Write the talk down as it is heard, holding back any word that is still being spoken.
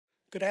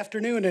Good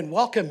afternoon and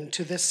welcome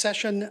to this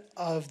session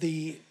of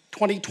the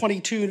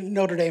 2022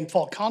 Notre Dame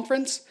Fall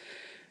Conference.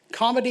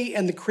 Comedy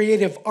and the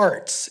Creative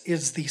Arts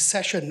is the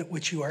session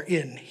which you are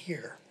in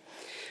here.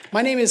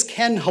 My name is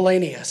Ken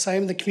Hellenius. I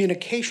am the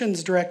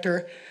Communications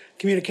Director,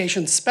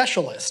 Communications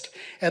Specialist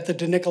at the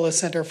DeNicola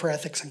Center for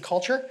Ethics and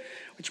Culture,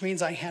 which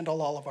means I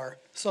handle all of our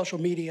social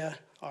media,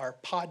 our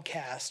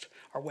podcast,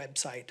 our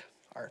website,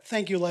 our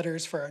thank you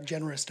letters for our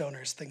generous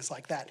donors, things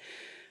like that.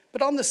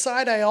 But on the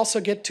side, I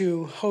also get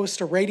to host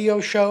a radio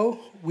show,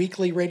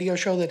 weekly radio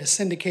show that is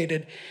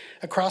syndicated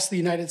across the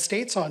United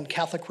States on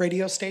Catholic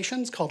radio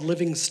stations called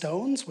Living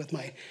Stones with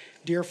my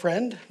dear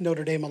friend,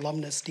 Notre Dame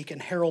alumnus Deacon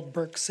Harold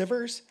Burke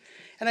Sivers.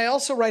 And I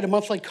also write a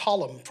monthly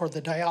column for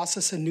the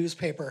diocesan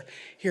newspaper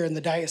here in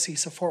the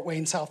Diocese of Fort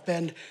Wayne, South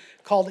Bend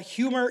called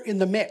Humor in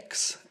the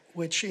Mix,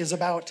 which is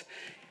about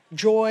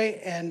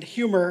joy and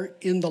humor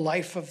in the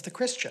life of the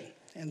Christian.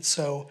 And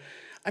so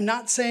I'm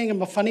not saying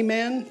I'm a funny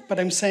man, but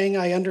I'm saying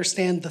I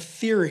understand the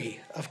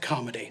theory of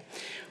comedy,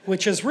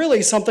 which is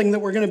really something that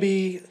we're going to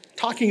be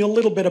talking a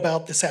little bit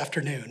about this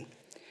afternoon.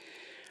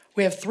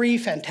 We have three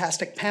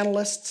fantastic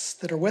panelists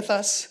that are with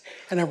us,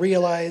 and I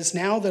realize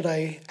now that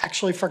I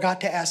actually forgot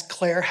to ask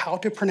Claire how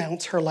to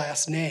pronounce her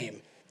last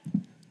name.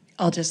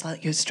 I'll just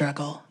let you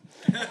struggle.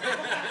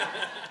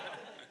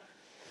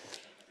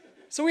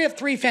 So we have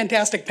three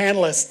fantastic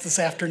panelists this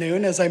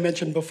afternoon, as I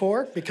mentioned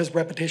before, because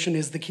repetition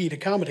is the key to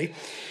comedy.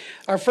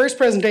 Our first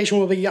presentation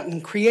will be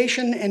on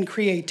Creation and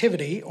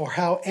Creativity, or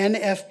How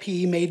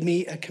NFP Made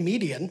Me a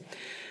Comedian,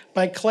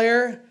 by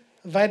Claire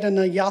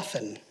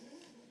Vaidyanathan.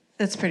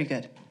 That's pretty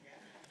good.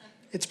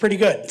 It's pretty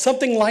good,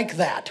 something like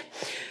that.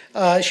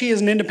 She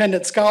is an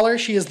independent scholar.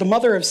 She is the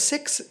mother of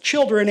 6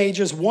 children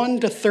ages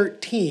 1 to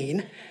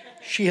 13.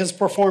 She has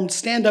performed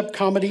stand-up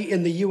comedy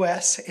in the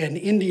US and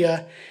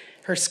India.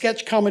 Her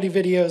sketch comedy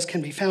videos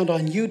can be found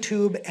on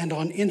YouTube and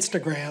on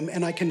Instagram,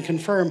 and I can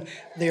confirm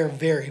they are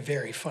very,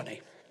 very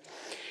funny.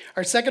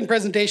 Our second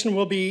presentation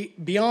will be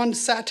Beyond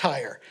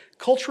Satire,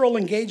 Cultural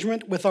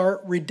Engagement with Our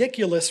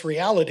Ridiculous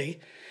Reality.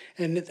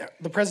 And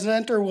the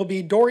presenter will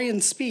be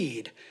Dorian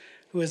Speed,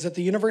 who is at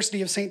the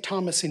University of St.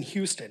 Thomas in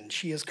Houston.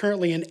 She is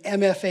currently an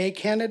MFA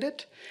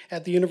candidate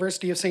at the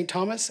University of St.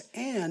 Thomas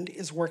and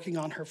is working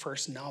on her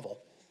first novel.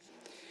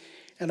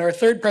 And our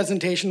third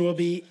presentation will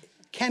be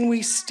Can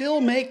We Still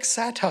Make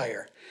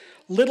Satire?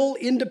 Little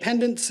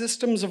Independent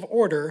Systems of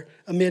Order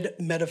Amid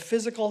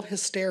Metaphysical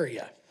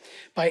Hysteria,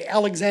 by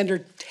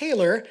Alexander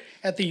Taylor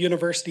at the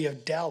University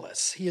of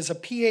Dallas. He is a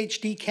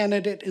PhD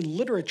candidate in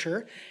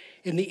literature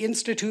in the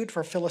Institute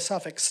for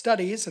Philosophic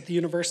Studies at the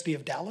University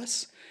of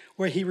Dallas,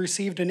 where he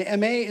received an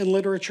MA in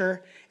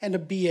literature and a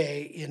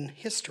BA in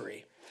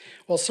history.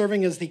 While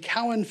serving as the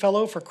Cowan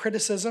Fellow for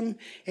Criticism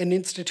and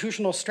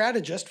Institutional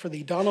Strategist for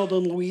the Donald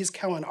and Louise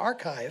Cowan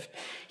Archive,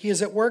 he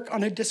is at work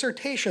on a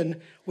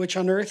dissertation which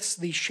unearths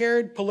the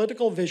shared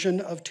political vision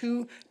of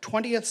 2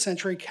 20th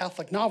century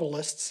Catholic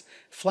novelists,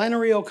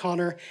 Flannery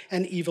O'Connor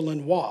and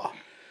Evelyn Waugh,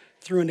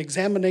 through an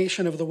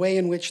examination of the way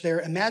in which their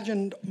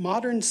imagined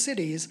modern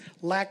cities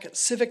lack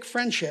civic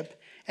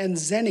friendship and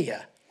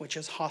xenia, which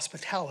is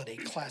hospitality,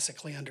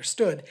 classically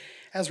understood,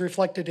 as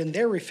reflected in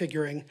their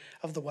refiguring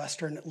of the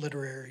Western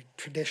literary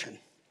tradition.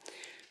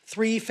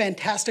 3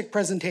 fantastic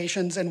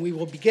presentations, and we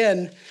will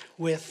begin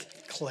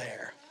with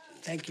Claire.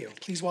 Thank you.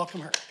 Please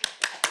welcome her.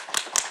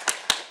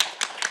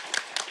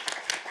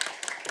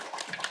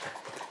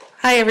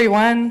 Hi,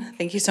 everyone.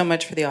 Thank you so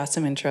much for the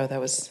awesome intro.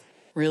 That was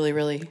really,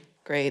 really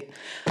great.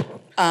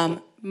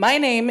 My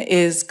name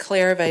is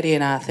Claire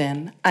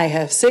Vaidyanathan. I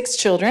have 6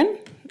 children,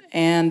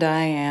 and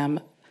I am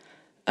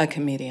a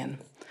comedian.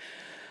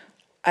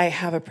 I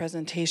have a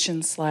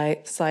presentation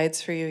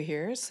slides for you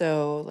here,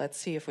 so let's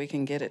see if we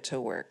can get it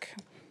to work.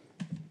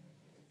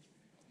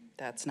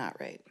 That's not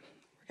right.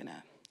 We're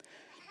gonna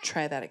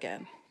try that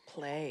again.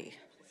 Play.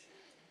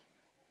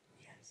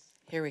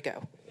 Here we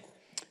go.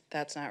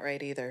 That's not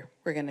right either.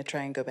 We're gonna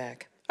try and go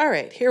back. All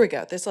right, here we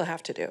go. This will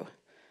have to do.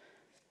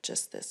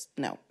 Just this.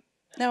 No.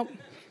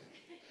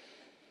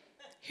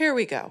 Here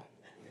we go.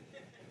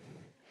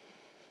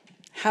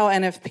 How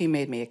NFP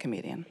made me a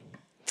comedian.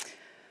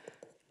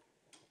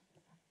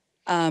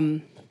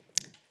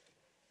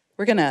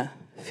 We're gonna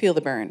feel the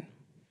burn.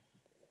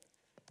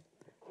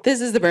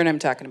 This is the burn I'm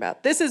talking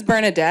about. This is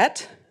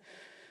Bernadette.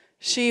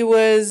 She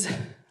was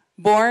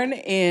born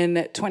in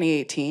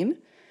 2018.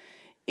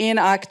 In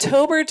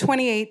October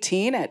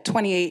 2018, at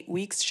 28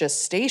 weeks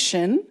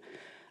gestation,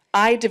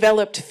 I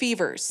developed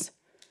fevers,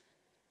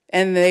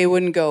 and they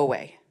wouldn't go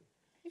away.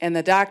 And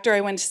the doctor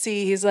I went to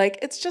see, he's like,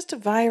 it's just a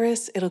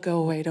virus, it'll go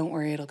away, don't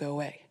worry, it'll go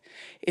away.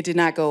 It did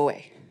not go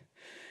away.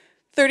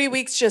 30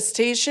 weeks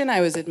gestation,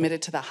 I was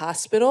admitted to the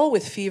hospital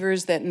with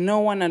fevers that no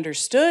one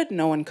understood,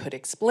 no one could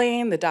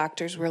explain. The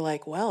doctors were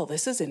like, well,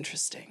 this is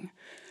interesting.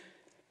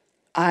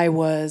 I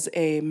was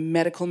a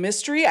medical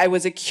mystery. I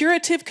was a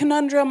curative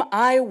conundrum.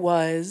 I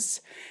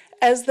was,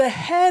 as the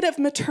head of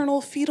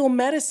maternal fetal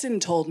medicine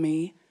told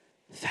me,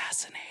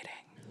 fascinating.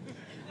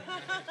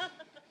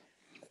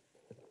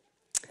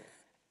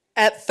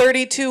 At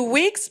 32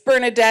 weeks,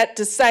 Bernadette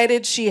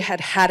decided she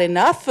had had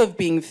enough of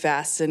being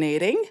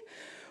fascinating,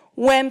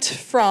 went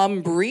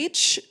from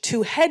breech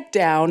to head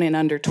down in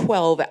under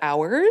 12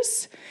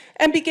 hours,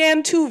 and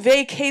began to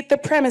vacate the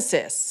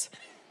premises.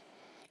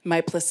 My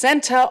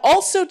placenta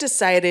also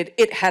decided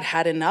it had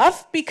had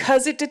enough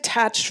because it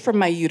detached from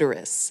my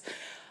uterus,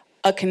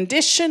 a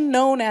condition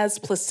known as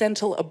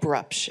placental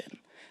abruption.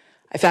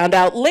 I found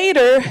out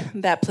later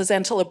that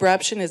placental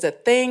abruption is a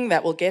thing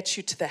that will get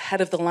you to the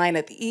head of the line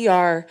at the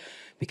ER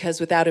because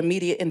without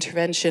immediate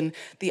intervention,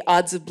 the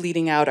odds of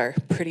bleeding out are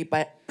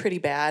pretty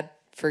bad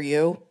for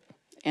you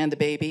and the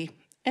baby.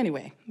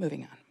 Anyway,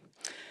 moving on.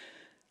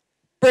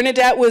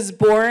 Bernadette was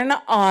born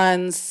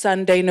on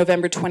Sunday,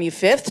 November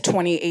 25th,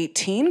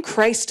 2018,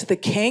 Christ the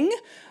King.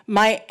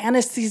 My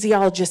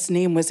anesthesiologist's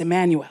name was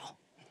Emmanuel.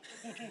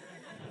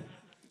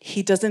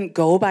 He doesn't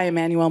go by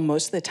Emmanuel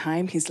most of the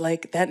time. He's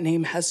like, that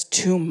name has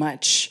too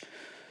much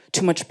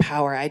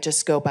power. I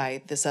just go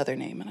by this other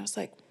name. And I was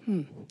like,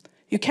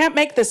 you can't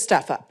make this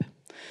stuff up.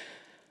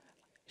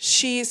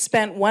 She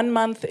spent 1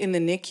 month in the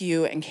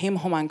NICU and came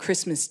home on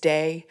Christmas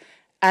Day.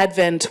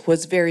 Advent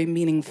was very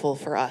meaningful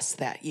for us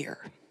that year.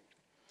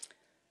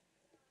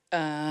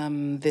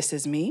 This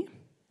is me,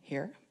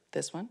 here,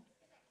 this one.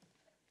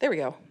 There we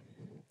go.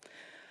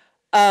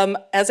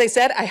 As I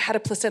said, I had a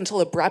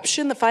placental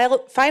abruption. The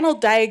final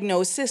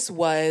diagnosis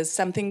was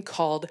something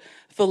called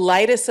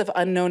velitis of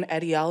unknown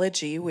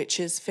etiology, which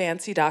is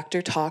fancy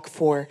doctor talk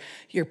for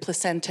your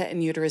placenta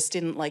and uterus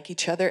didn't like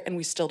each other, and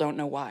we still don't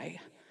know why.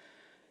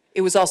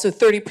 It was also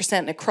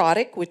 30%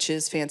 necrotic, which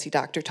is fancy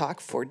doctor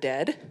talk for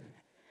dead.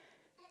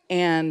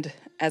 And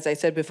as I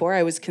said before,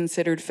 I was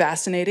considered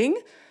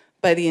fascinating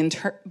by the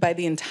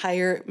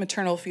entire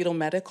maternal fetal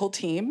medical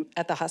team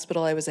at the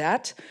hospital I was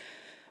at.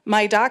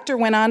 My doctor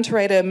went on to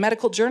write a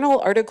medical journal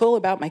article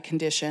about my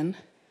condition.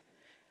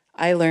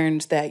 I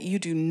learned that you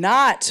do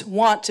not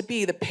want to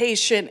be the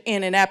patient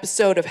in an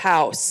episode of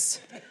House.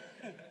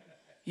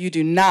 You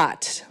do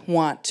not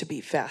want to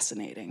be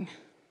fascinating.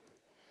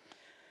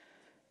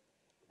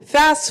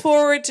 Fast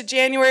forward to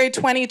January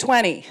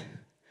 2020,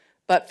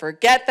 but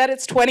forget that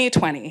it's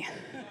 2020.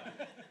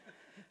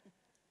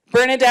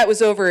 Bernadette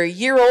was over a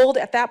year old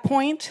at that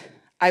point.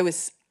 I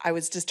was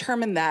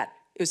determined that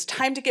it was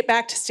time to get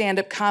back to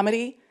stand-up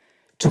comedy.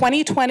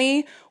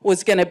 2020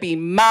 was gonna be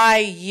my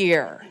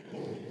year.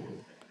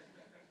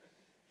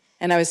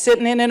 And I was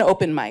sitting in an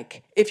open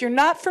mic. If you're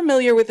not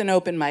familiar with an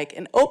open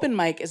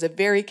mic is a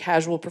very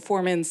casual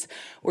performance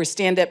where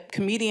stand-up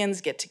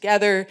comedians get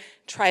together,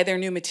 try their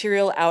new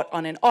material out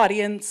on an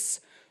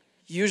audience,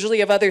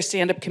 usually of other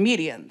stand-up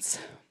comedians.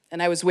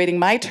 And I was waiting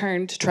my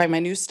turn to try my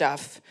new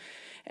stuff.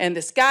 And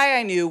this guy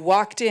I knew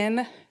walked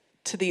in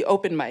to the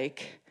open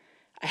mic.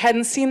 I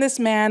hadn't seen this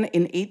man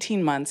in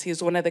 18 months. He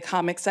was one of the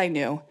comics I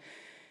knew.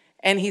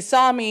 And he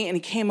saw me and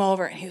he came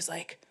over and he was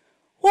like,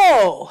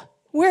 "Whoa,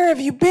 where have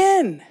you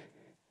been?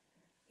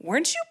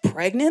 Weren't you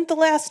pregnant the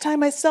last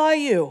time I saw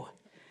you?"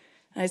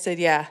 And I said,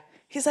 "Yeah."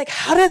 He's like,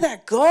 "How did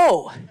that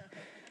go?"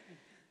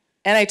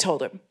 And I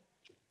told him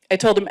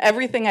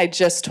everything I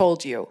just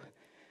told you.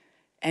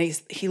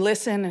 And he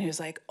listened and he was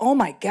like, "Oh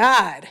my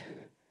God,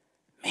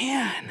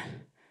 man,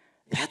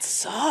 that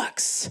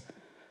sucks.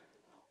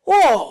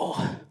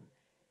 Whoa.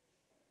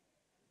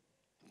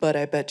 But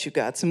I bet you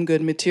got some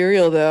good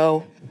material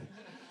though."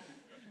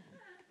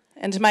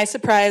 And to my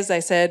surprise, I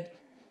said,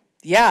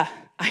 "Yeah,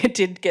 I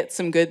did get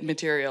some good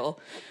material."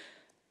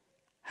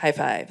 High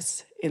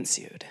fives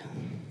ensued.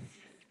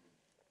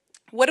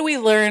 What do we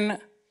learn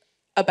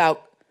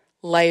about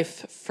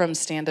life from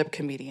stand-up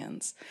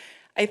comedians?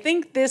 I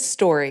think this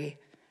story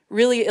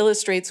really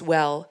illustrates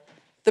well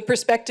the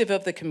perspective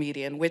of the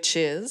comedian, which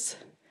is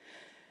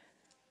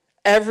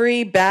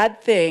every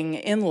bad thing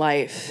in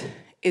life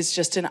is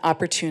just an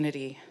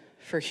opportunity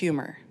for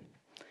humor.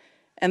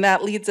 And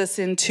that leads us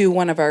into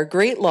one of our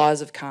great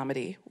laws of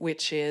comedy,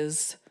 which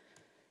is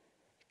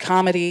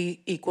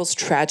comedy equals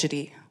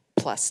tragedy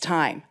plus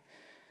time.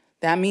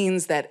 That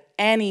means that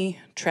any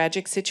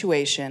tragic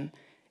situation,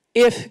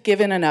 if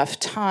given enough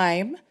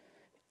time,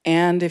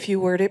 and if you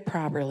word it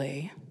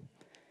properly,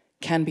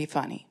 can be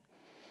funny.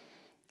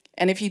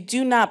 And if you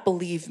do not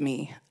believe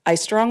me, I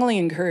strongly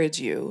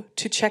encourage you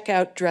to check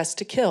out Dressed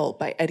to Kill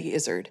by Eddie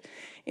Izzard,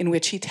 in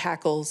which he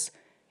tackles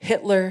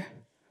Hitler,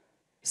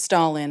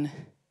 Stalin,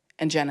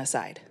 and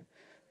genocide.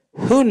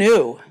 Who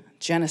knew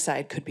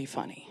genocide could be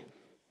funny?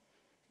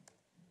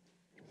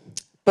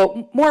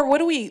 But more, what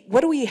do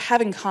we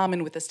have in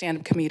common with a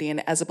stand-up comedian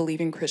as a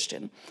believing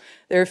Christian?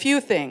 There are a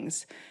few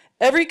things.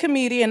 Every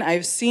comedian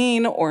I've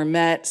seen or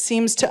met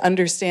seems to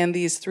understand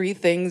these three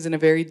things in a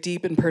very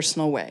deep and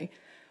personal way.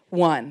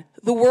 1,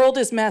 the world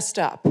is messed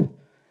up.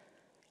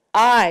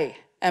 I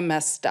am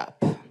messed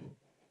up.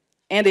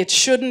 And it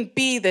shouldn't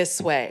be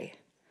this way.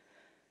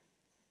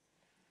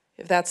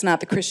 If that's not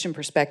the Christian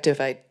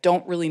perspective, I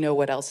don't really know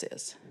what else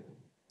is.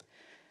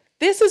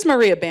 This is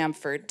Maria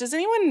Bamford. Does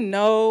anyone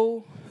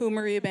know who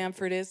Maria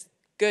Bamford is?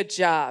 Good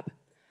job.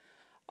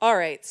 All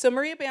right, so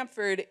Maria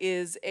Bamford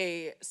is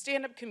a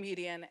stand-up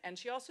comedian, and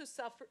she also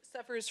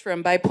suffers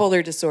from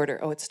bipolar disorder.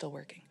 Oh, it's still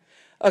working.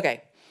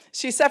 Okay,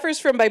 she suffers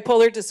from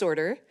bipolar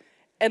disorder,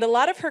 and a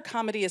lot of her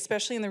comedy,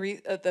 especially in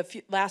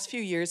the last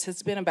few years,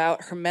 has been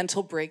about her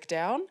mental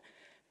breakdown,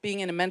 being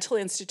in a mental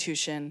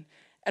institution,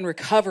 and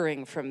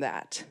recovering from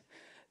that.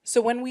 So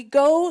when we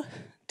go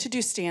to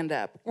do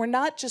stand-up, we're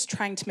not just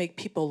trying to make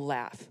people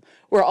laugh.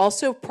 We're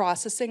also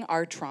processing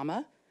our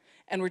trauma,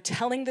 and we're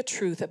telling the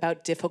truth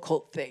about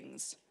difficult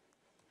things.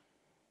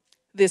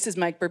 This is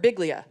Mike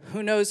Birbiglia.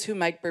 Who knows who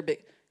Mike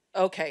Birbiglia?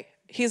 Okay,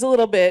 he's a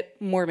little bit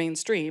more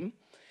mainstream.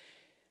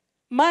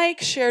 Mike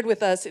shared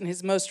with us in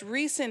his most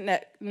recent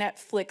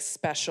Netflix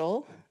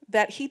special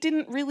that he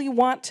didn't really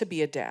want to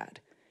be a dad.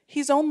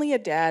 He's only a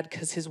dad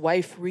because his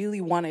wife really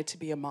wanted to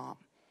be a mom.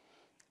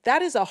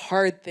 That is a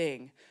hard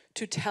thing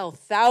to tell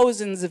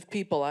thousands of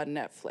people on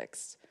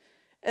Netflix.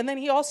 And then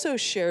he also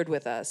shared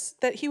with us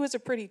that he was a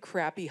pretty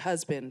crappy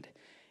husband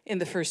in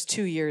the first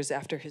 2 years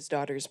after his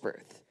daughter's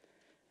birth.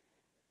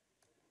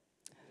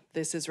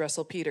 This is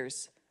Russell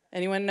Peters.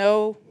 Anyone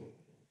know?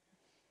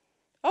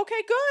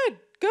 Okay,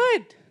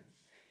 good.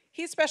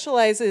 He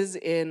specializes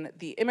in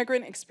the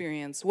immigrant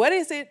experience. What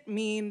does it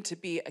mean to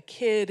be a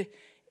kid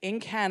in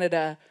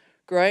Canada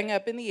growing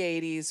up in the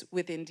 80s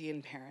with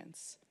Indian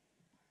parents?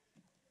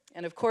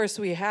 And of course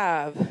we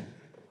have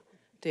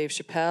Dave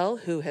Chappelle,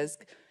 who has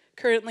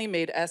currently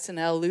made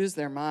SNL lose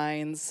their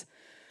minds.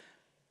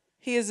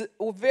 He is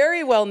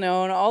very well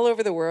known all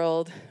over the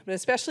world, but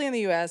especially in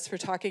the US, for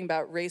talking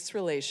about race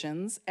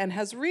relations, and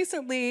has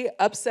recently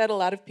upset a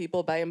lot of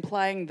people by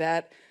implying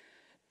that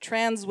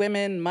trans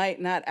women might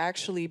not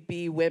actually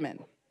be women.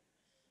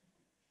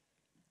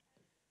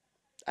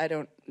 I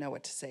don't know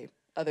what to say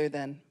other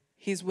than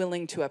he's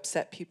willing to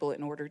upset people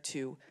in order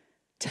to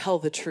tell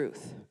the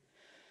truth.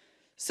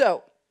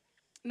 So,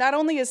 not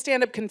only is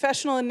stand-up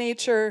confessional in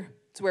nature,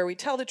 it's where we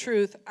tell the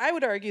truth, I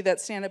would argue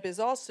that stand-up is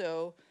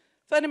also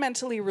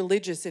fundamentally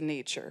religious in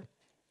nature.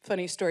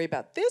 Funny story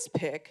about this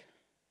pic.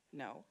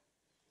 No.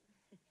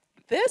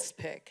 This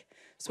pic.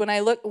 So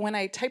when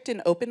I typed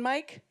in open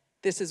mic,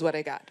 this is what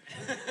I got.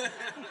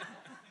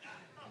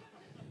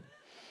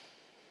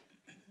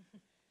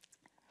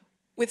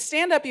 With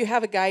stand-up, you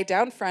have a guy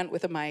down front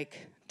with a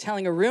mic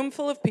telling a room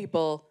full of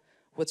people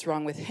what's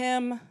wrong with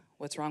him,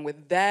 what's wrong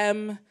with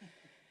them,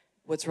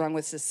 what's wrong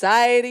with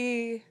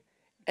society,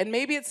 and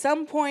maybe at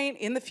some point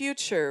in the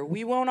future,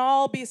 we won't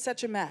all be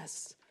such a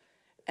mess.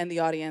 And the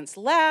audience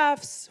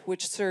laughs,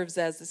 which serves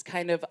as this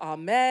kind of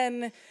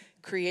amen,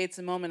 creates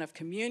a moment of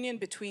communion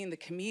between the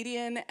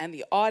comedian and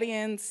the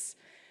audience.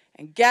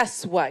 And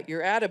guess what?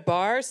 You're at a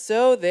bar,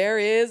 so there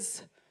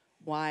is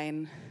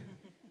wine.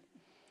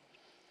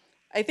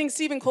 I think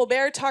Stephen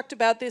Colbert talked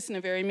about this in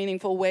a very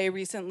meaningful way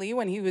recently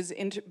when he was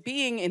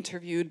being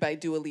interviewed by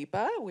Dua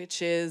Lipa,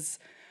 which is,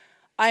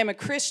 I am a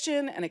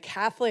Christian and a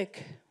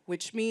Catholic,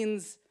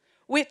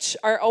 which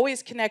are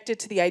always connected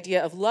to the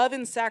idea of love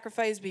and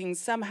sacrifice being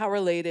somehow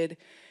related,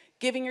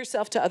 giving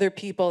yourself to other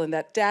people, and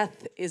that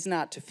death is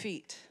not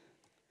defeat.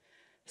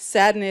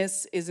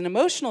 Sadness is an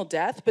emotional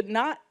death, but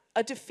not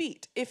a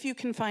defeat, if you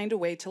can find a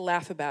way to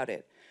laugh about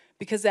it,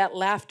 because that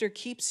laughter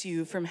keeps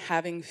you from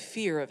having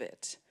fear of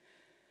it.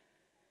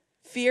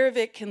 Fear of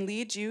it can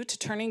lead you to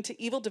turning to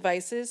evil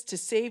devices to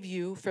save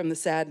you from the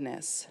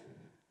sadness.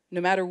 No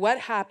matter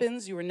what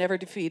happens, you are never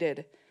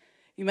defeated.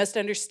 You must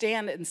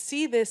understand and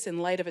see this in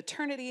light of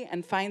eternity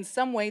and find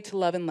some way to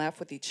love and laugh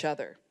with each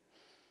other.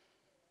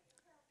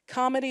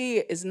 Comedy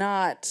is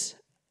not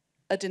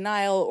a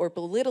denial or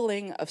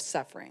belittling of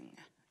suffering.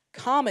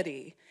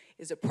 Comedy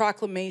is a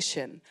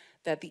proclamation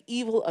that the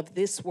evil of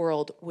this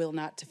world will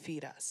not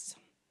defeat us.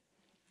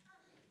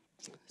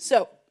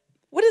 So,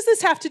 what does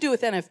this have to do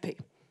with NFP?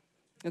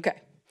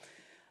 Okay.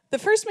 The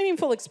first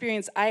meaningful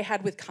experience I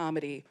had with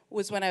comedy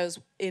was when I was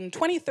in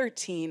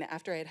 2013,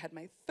 after I had had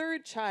my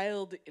third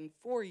child in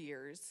 4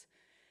 years,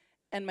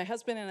 and my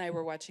husband and I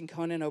were watching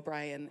Conan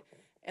O'Brien,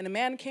 and a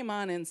man came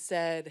on and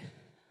said,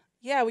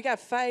 yeah, we got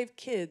 5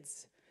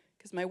 kids,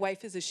 because my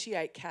wife is a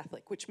Shiite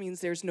Catholic, which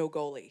means there's no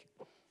goalie.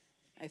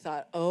 I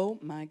thought, oh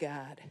my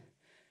God,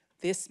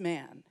 this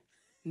man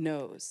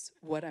knows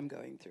what I'm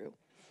going through.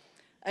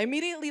 I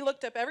immediately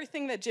looked up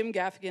everything that Jim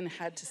Gaffigan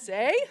had to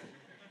say.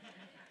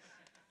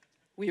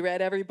 We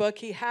read every book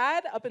he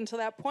had up until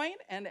that point,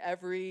 and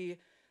every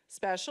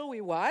special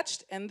we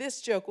watched, and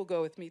this joke will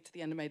go with me to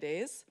the end of my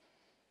days.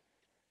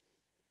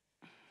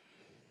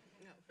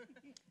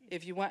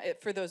 If you want,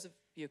 for those of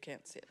you who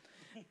can't see it,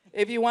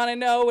 if you want to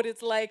know what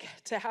it's like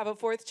to have a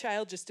 4th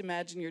child, just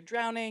imagine you're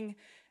drowning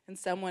and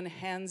someone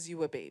hands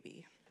you a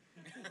baby.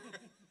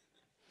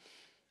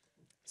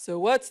 So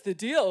what's the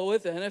deal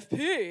with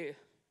NFP?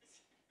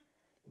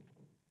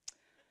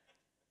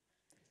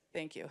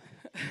 Thank you.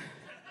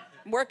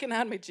 I'm working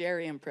on my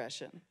Jerry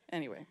impression.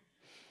 Anyway.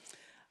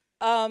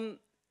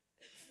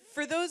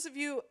 For those of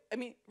you,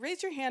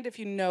 raise your hand if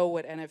you know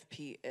what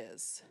NFP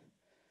is.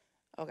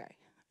 Okay.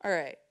 All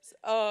right.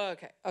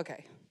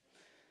 Okay.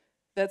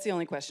 That's the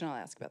only question I'll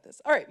ask about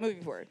this. All right,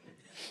 moving forward.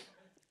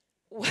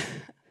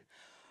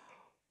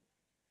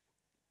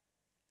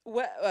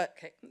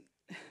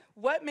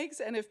 What makes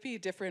NFP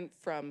different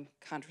from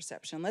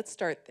contraception? Let's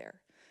start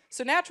there.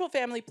 So natural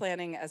family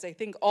planning, as I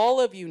think all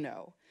of you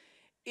know,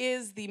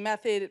 is the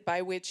method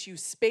by which you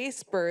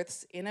space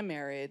births in a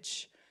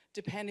marriage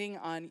depending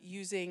on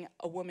using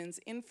a woman's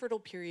infertile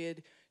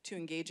period to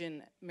engage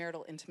in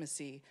marital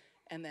intimacy,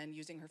 and then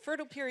using her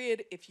fertile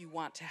period if you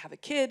want to have a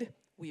kid.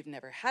 We've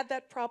never had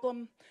that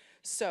problem.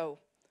 So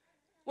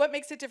what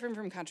makes it different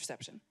from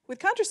contraception? With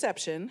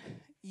contraception,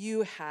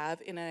 you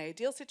have, in an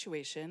ideal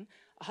situation,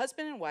 a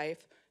husband and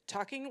wife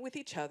talking with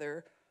each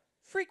other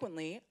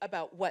frequently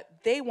about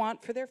what they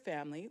want for their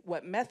family,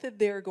 what method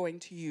they're going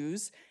to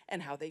use,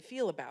 and how they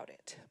feel about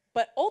it.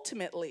 But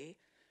ultimately,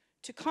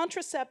 to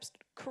contracept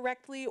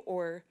correctly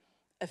or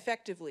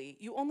effectively,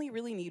 you only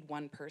really need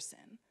one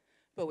person.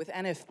 But with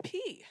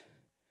NFP,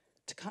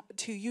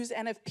 to use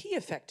NFP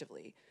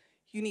effectively,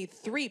 you need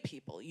 3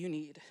 people. You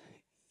need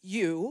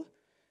you,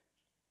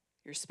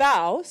 your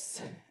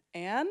spouse,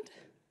 and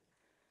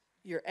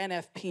your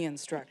NFP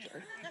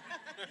instructor.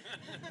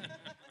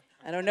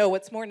 I don't know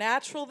what's more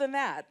natural than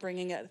that,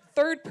 bringing a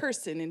 3rd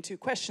person into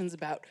questions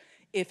about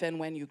if and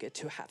when you get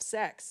to have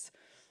sex.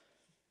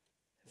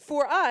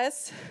 For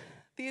us,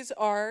 these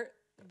are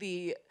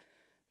the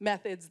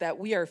methods that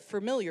we are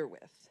familiar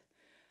with.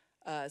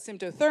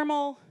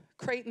 Symptothermal,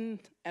 Creighton,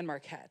 and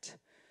Marquette.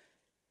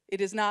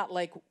 It is not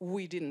like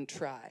we didn't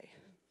try.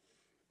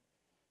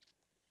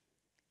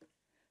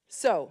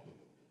 So,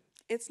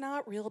 it's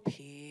not real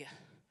pee.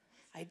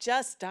 I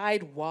just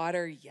dyed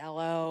water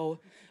yellow,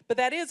 but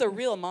that is a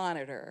real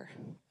monitor.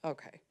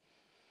 Okay.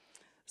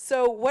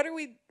 So what are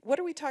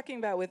we talking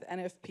about with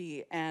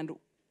NFP and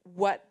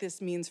what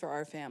this means for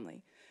our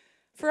family?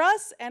 For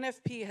us,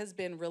 NFP has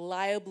been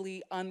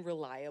reliably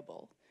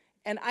unreliable.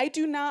 And I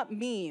do not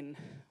mean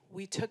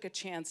we took a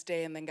chance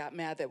day and then got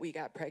mad that we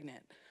got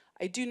pregnant.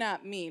 I do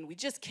not mean we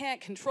just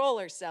can't control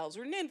ourselves.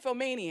 We're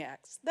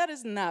nymphomaniacs. That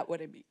is not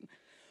what I mean.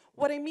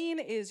 What I mean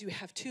is you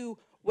have 2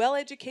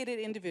 well-educated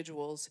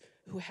individuals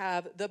who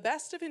have the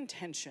best of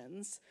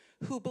intentions,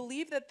 who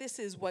believe that this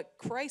is what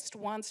Christ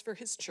wants for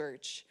his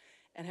church,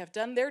 and have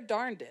done their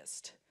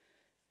darndest,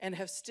 and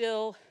have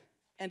still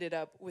ended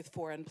up with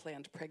 4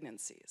 unplanned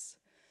pregnancies.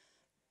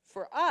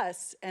 For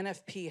us,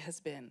 NFP has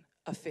been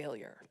a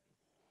failure.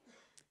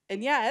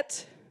 And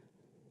yet,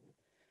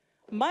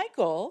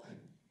 Michael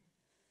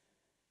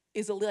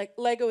is a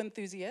Lego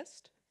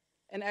enthusiast,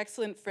 an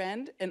excellent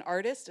friend, an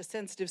artist, a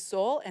sensitive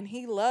soul, and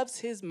he loves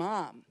his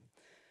mom.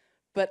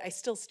 But I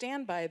still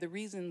stand by the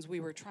reasons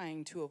we were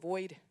trying to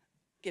avoid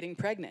getting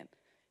pregnant.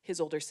 His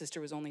older sister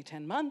was only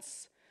 10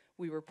 months,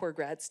 we were poor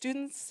grad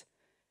students,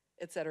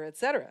 et cetera, et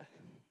cetera.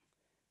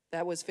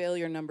 That was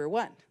failure number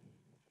 1.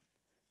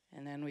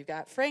 And then we've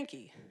got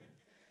Frankie,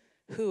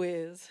 who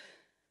is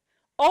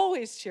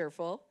always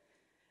cheerful.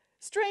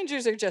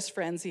 Strangers are just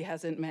friends he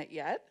hasn't met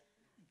yet.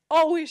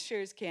 Always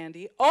shares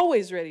candy,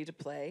 always ready to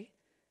play.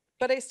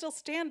 But I still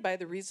stand by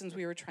the reasons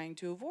we were trying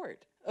to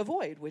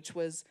avoid, which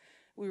was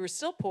we were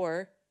still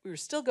poor, we were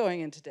still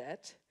going into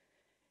debt,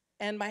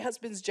 and my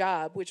husband's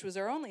job, which was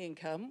our only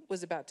income,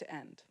 was about to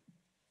end.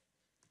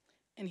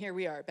 And here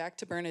we are, back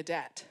to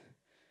Bernadette.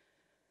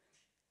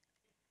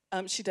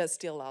 She does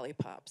steal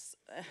lollipops.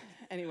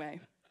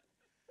 Anyway,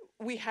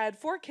 we had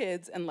 4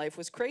 kids and life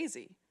was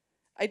crazy.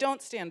 I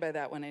don't stand by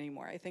that one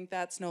anymore. I think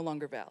that's no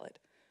longer valid.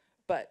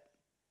 But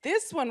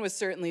this one was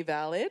certainly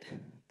valid.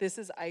 This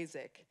is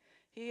Isaac.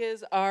 He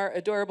is our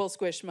adorable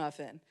squish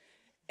muffin.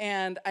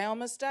 And I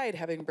almost died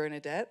having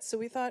Bernadette, so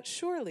we thought,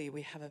 surely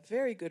we have a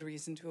very good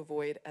reason to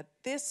avoid at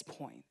this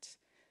point.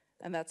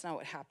 And that's not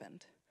what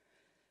happened.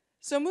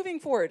 So moving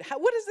forward,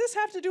 what does this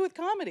have to do with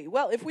comedy?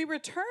 Well, if we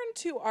return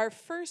to our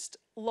first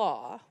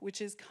law,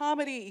 which is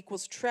comedy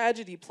equals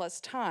tragedy plus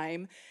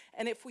time,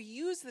 and if we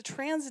use the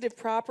transitive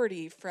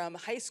property from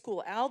high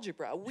school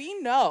algebra, we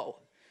know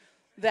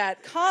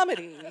that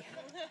comedy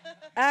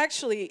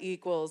actually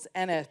equals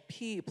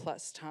NFP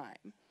plus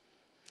time.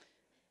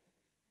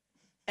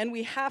 And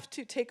we have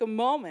to take a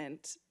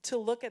moment to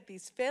look at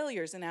these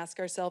failures and ask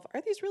ourselves,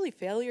 are these really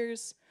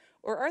failures,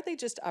 or are they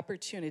just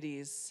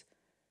opportunities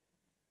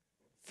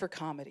for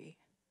comedy?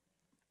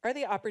 Are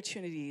they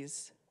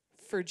opportunities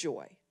for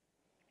joy?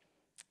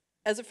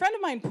 As a friend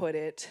of mine put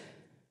it,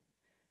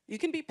 you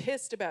can be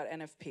pissed about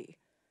NFP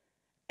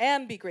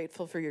and be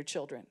grateful for your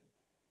children.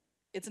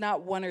 It's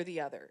not one or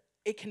the other.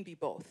 It can be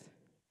both.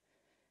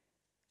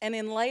 And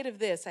in light of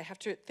this, I have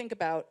to think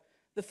about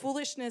the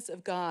foolishness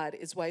of God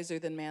is wiser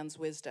than man's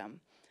wisdom.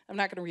 I'm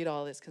not going to read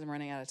all of this because I'm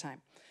running out of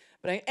time.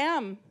 But I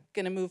am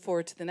going to move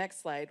forward to the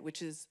next slide,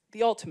 which is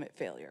the ultimate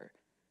failure,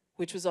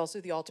 which was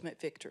also the ultimate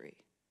victory.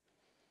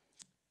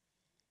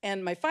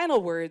 And my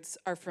final words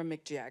are from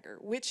Mick Jagger,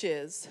 which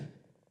is,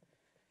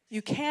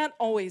 you can't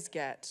always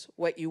get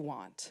what you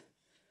want.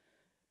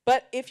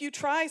 But if you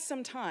try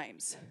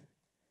sometimes,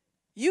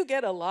 you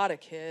get a lot of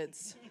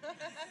kids,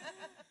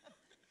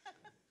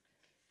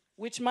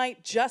 which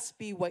might just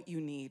be what you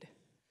need.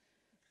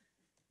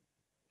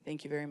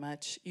 Thank you very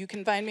much. You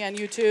can find me on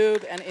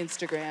YouTube and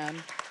Instagram.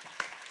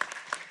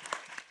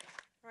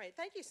 All right,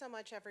 thank you so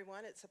much,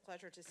 everyone. It's a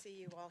pleasure to see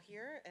you all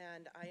here,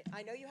 and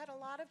I know you had a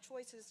lot of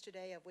choices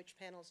today of which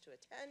panels to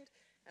attend,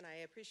 and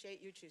I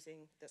appreciate you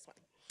choosing this one.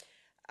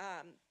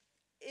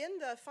 In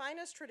the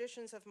finest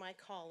traditions of my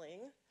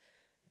calling,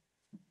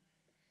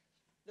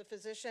 the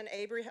physician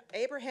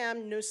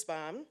Abraham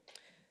Nussbaum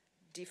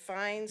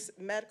defines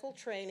medical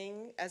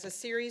training as a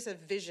series of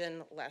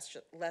vision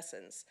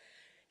lessons.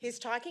 He's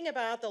talking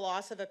about the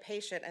loss of a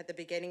patient at the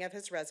beginning of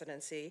his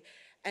residency,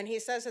 and he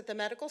says that the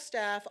medical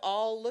staff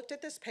all looked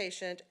at this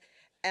patient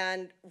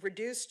and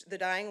reduced the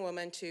dying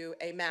woman to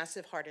a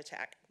massive heart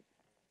attack.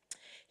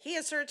 He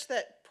asserts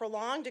that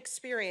prolonged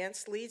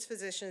experience leads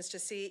physicians to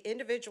see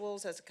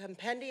individuals as a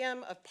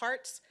compendium of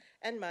parts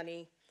and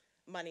money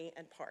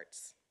and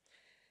parts.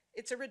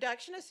 It's a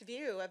reductionist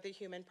view of the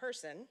human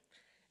person,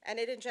 and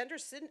it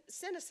engenders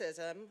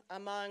cynicism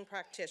among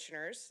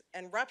practitioners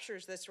and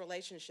ruptures this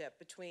relationship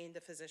between the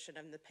physician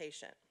and the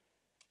patient.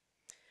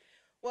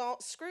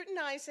 Well,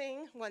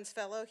 scrutinizing one's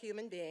fellow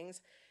human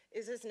beings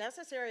is as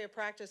necessary a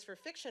practice for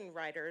fiction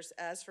writers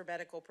as for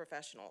medical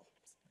professionals.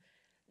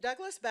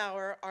 Douglas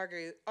Bauer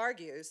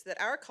argues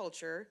that our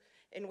culture,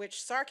 in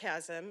which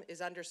sarcasm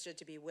is understood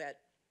to be wit,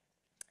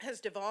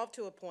 has devolved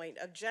to a point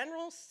of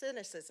general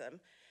cynicism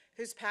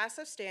whose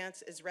passive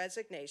stance is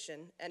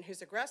resignation and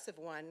whose aggressive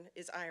one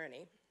is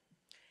irony.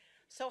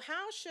 So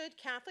how should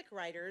Catholic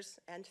writers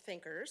and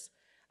thinkers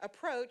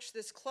approach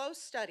this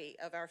close study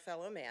of our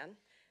fellow man,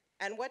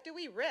 and what do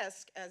we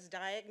risk as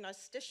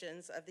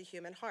diagnosticians of the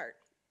human heart?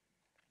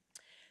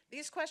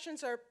 These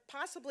questions are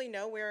possibly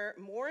nowhere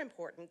more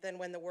important than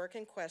when the work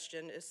in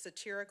question is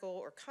satirical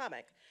or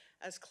comic,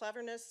 as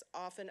cleverness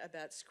often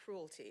abets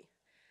cruelty.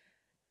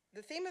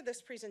 The theme of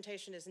this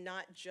presentation is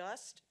not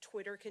just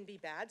Twitter can be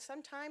bad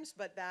sometimes,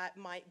 but that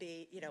might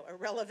be, a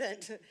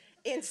relevant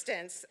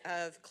instance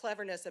of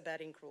cleverness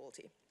abetting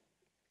cruelty.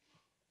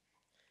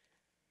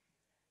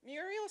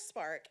 Muriel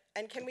Spark,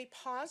 and can we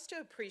pause to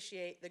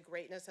appreciate the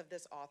greatness of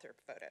this author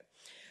photo,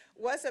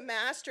 was a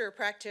master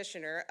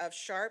practitioner of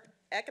sharp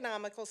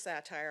economical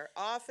satire,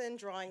 often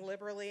drawing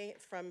liberally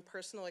from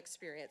personal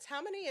experience.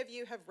 How many of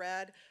you have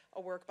read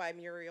a work by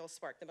Muriel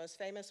Spark? The most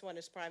famous one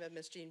is Prime of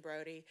Miss Jean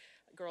Brodie,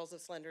 Girls of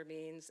Slender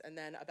Means, and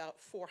then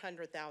about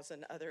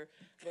 400,000 other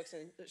books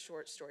and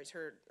short stories.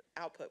 Her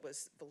output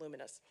was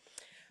voluminous.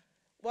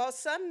 While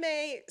some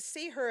may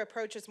see her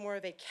approach as more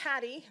of a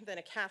catty than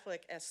a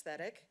Catholic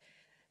aesthetic,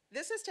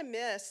 this is to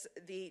miss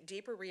the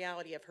deeper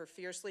reality of her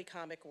fiercely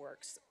comic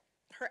works.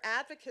 Her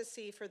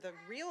advocacy for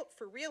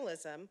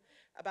realism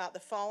about the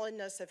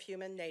fallenness of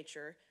human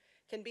nature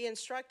can be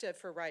instructive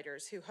for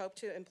writers who hope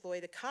to employ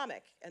the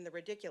comic and the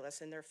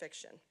ridiculous in their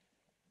fiction.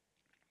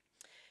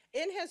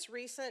 In his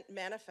recent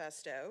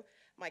manifesto,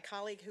 my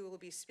colleague who will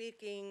be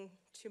speaking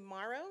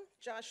tomorrow,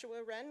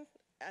 Joshua Wren,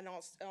 and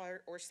also,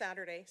 or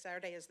Saturday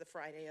is the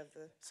Friday of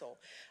the soul.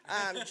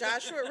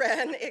 Joshua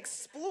Wren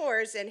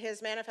explores in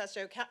his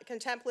manifesto,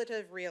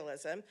 Contemplative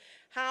Realism,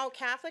 how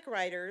Catholic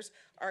writers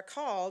are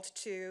called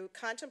to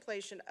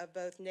contemplation of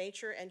both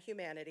nature and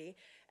humanity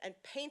and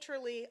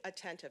painterly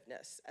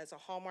attentiveness as a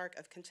hallmark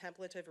of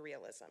contemplative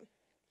realism.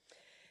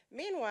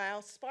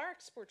 Meanwhile,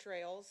 Spark's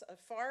portrayals of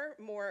far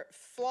more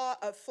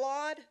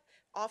flawed,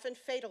 often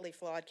fatally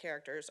flawed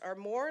characters are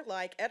more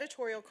like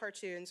editorial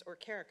cartoons or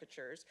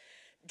caricatures,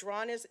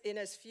 drawn in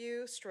as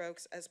few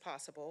strokes as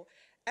possible,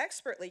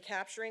 expertly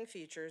capturing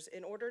features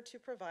in order to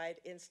provide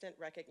instant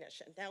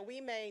recognition. Now, we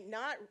may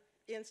not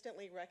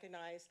instantly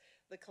recognize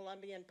the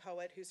Colombian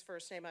poet whose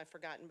first name I've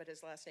forgotten, but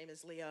his last name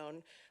is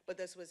Leon, but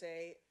this was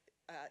a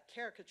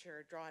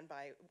caricature drawn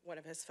by one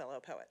of his fellow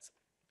poets.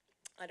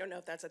 I don't know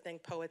if that's a thing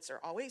poets are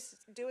always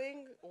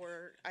doing,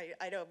 or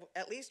I know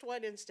at least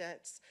one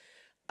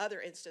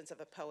other instance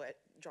of a poet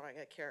drawing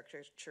a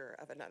caricature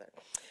of another.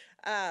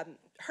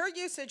 Her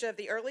usage of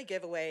the early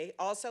giveaway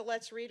also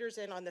lets readers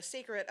in on the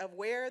secret of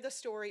where the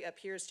story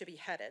appears to be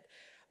headed.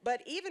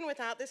 But even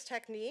without this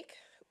technique,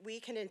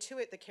 we can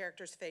intuit the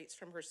character's fates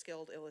from her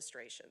skilled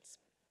illustrations.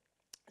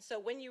 So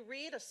when you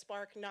read a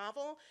Spark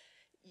novel,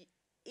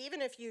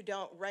 even if you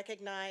don't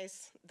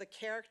recognize the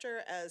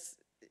character as,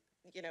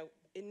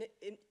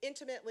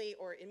 intimately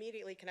or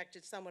immediately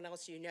connected to someone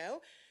else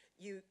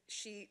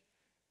she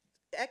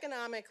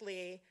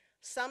economically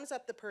sums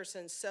up the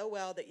person so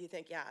well that you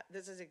think, yeah,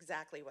 this is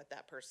exactly what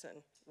that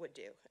person would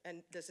do,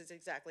 and this is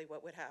exactly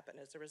what would happen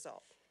as a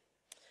result.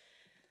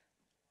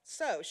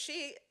 So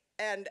she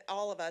and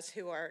all of us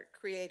who are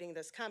creating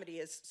this comedy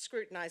is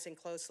scrutinizing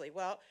closely.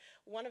 Well,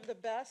 one of the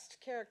best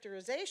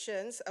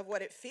characterizations of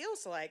what it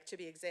feels like to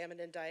be examined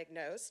and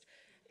diagnosed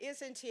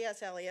is in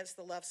T.S. Eliot's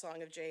The Love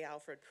Song of J.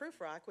 Alfred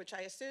Prufrock, which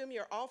I assume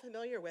you're all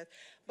familiar with,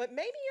 but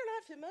maybe you're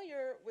not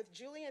familiar with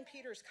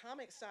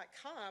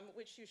JulianPetersComics.com,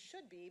 which you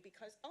should be,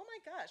 because, oh my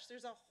gosh,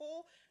 there's a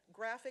whole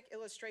graphic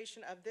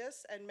illustration of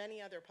this and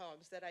many other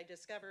poems that I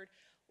discovered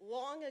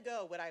long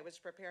ago when I was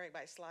preparing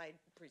my slide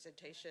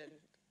presentation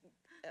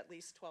at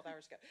least 12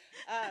 hours ago.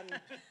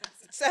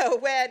 So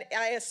when,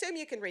 I assume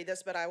you can read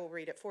this, but I will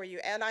read it for you,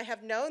 and I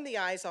have known the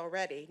eyes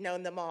already,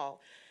 known them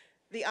all.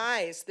 The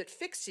eyes that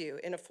fix you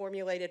in a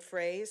formulated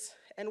phrase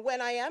And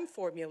when I am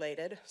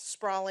formulated,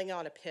 sprawling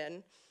on a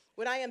pin,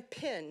 when I am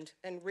pinned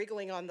and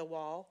wriggling on the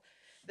wall,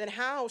 then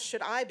how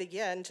should I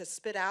begin to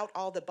spit out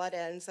all the butt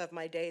ends of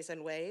my days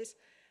and ways?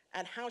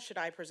 And how should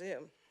I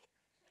presume?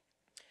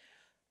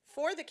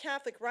 For the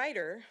Catholic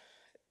writer,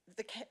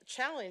 the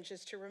challenge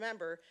is to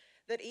remember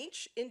that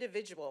each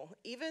individual,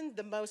 even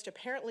the most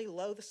apparently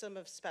loathsome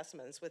of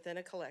specimens within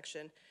a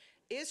collection,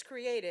 is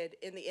created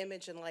in the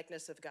image and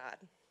likeness of God.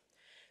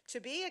 To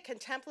be a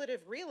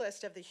contemplative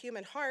realist of the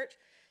human heart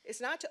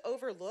is not to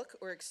overlook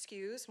or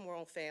excuse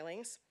moral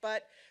failings,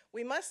 but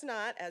we must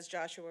not, as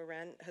Joshua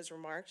Wren has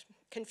remarked,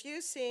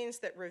 confuse scenes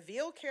that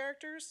reveal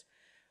characters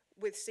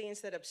with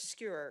scenes that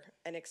obscure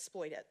and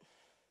exploit it.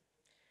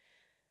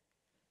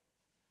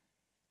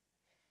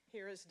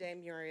 Here is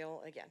Dame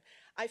Muriel again.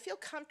 I feel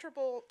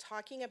comfortable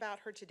talking about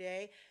her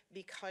today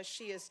because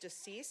she is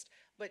deceased,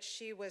 but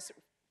she was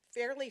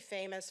fairly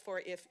famous for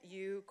if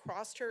you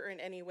crossed her in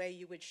any way,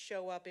 you would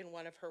show up in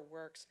one of her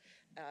works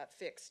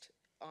fixed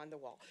on the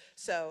wall.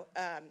 So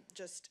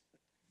just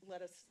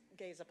let us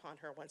gaze upon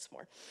her once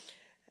more.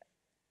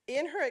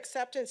 In her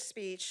acceptance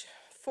speech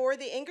for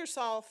the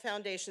Ingersoll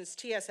Foundation's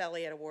T.S.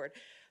 Eliot Award,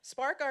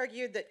 Spark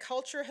argued that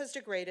culture has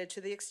degraded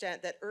to the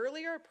extent that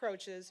earlier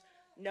approaches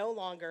no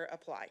longer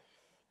apply.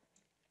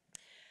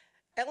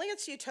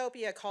 Eliot's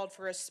utopia called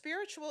for a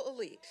spiritual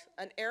elite,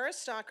 an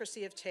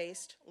aristocracy of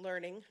taste,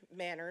 learning,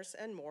 manners,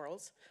 and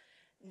morals.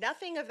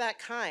 Nothing of that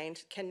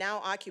kind can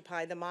now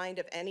occupy the mind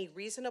of any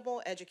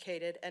reasonable,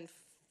 educated, and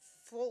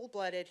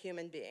full-blooded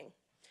human being.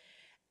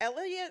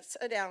 Eliot's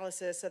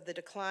analysis of the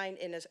decline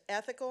in his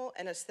ethical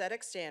and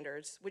aesthetic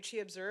standards, which he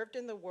observed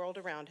in the world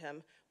around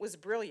him, was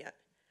brilliant,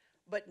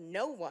 but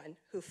no one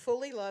who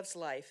fully loves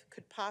life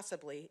could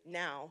possibly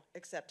now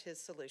accept his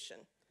solution.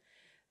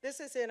 This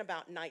is in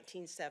about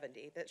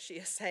 1970 that she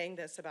is saying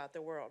this about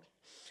the world.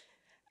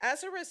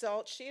 As a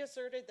result, she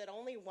asserted that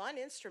only one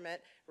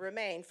instrument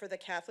remained for the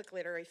Catholic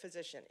literary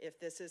physician. If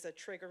this is a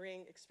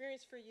triggering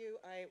experience for you,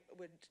 I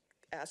would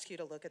ask you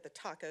to look at the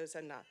tacos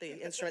and not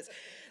the instruments.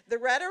 The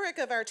rhetoric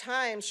of our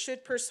times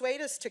should persuade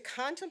us to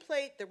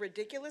contemplate the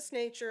ridiculous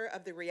nature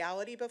of the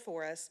reality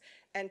before us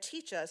and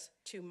teach us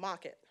to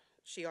mock it,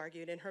 she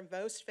argued in her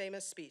most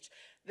famous speech,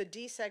 The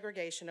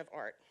Desegregation of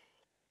Art.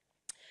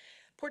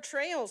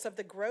 Portrayals of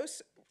the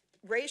gross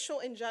racial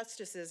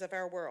injustices of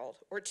our world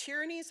or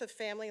tyrannies of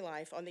family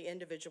life on the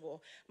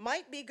individual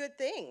might be good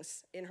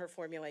things in her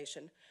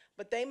formulation,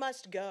 but they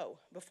must go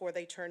before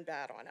they turn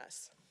bad on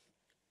us.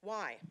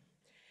 Why?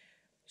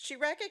 She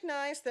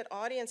recognized that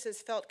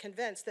audiences felt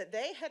convinced that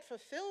they had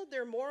fulfilled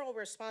their moral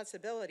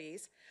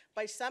responsibilities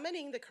by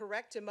summoning the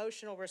correct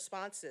emotional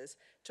responses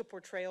to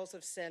portrayals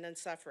of sin and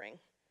suffering.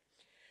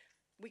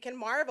 We can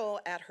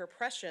marvel at her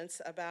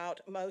prescience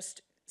about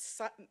most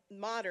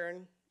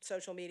modern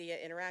social media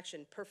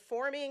interaction,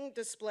 performing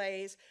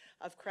displays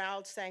of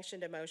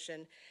crowd-sanctioned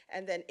emotion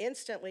and then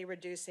instantly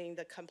reducing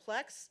the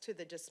complex to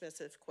the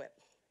dismissive quip.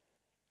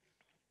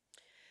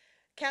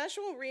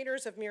 Casual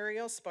readers of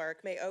Muriel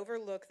Spark may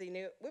overlook the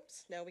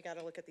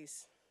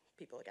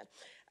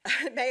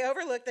may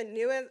overlook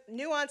the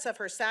nuance of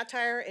her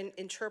satire and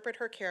interpret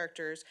her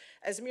characters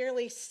as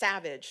merely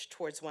savage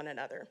towards one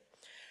another.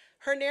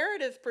 Her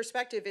narrative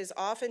perspective is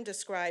often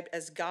described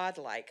as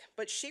godlike,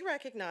 but she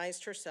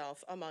recognized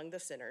herself among the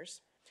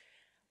sinners.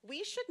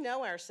 We should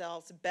know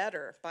ourselves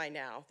better by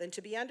now than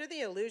to be under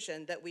the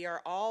illusion that we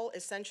are all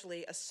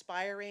essentially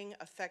aspiring,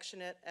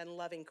 affectionate, and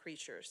loving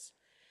creatures.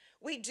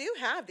 We do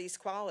have these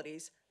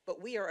qualities,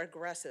 but we are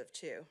aggressive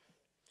too.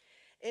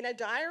 In a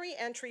diary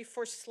entry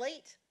for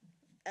Slate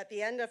at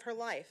the end of her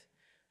life,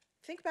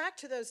 think back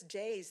to those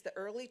days, the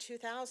early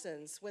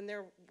 2000s, when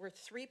there were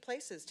 3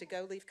 places to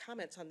go leave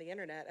comments on the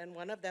internet, and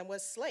one of them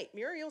was Slate.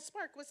 Muriel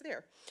Spark was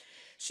there.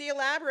 She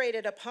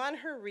elaborated upon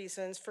her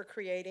reasons for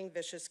creating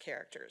vicious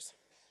characters.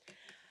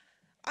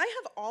 I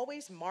have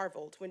always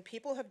marveled when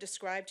people have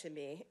described to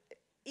me,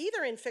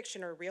 either in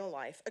fiction or real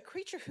life, a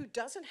creature who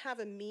doesn't have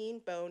a mean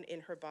bone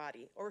in her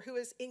body or who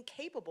is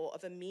incapable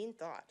of a mean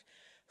thought.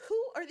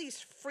 Who are these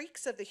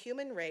freaks of the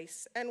human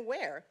race and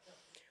where?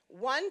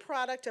 One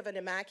product of an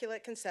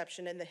immaculate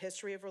conception in the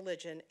history of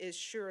religion is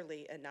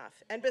surely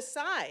enough. And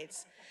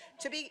besides,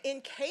 to be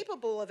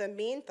incapable of a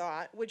mean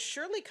thought would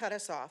surely cut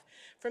us off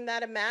from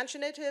that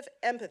imaginative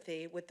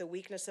empathy with the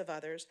weakness of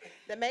others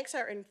that makes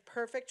our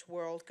imperfect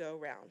world go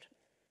round.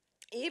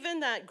 Even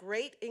that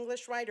great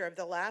English writer of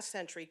the last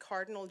century,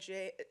 Cardinal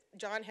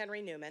John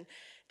Henry Newman,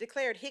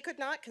 declared he could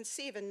not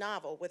conceive a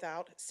novel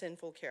without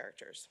sinful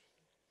characters.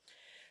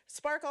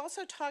 Spark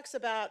also talks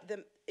about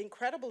the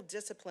incredible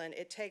discipline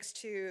it takes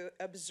to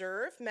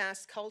observe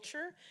mass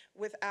culture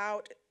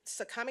without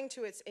succumbing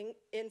to its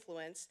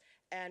influence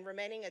and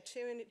remaining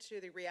attuned to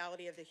the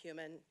reality of the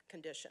human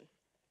condition.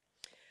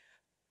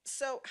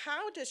 So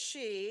how does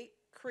she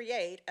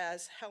create,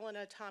 as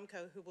Helena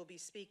Tomko, who will be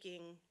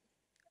speaking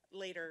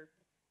later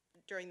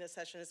during this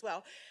session as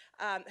well,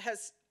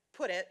 has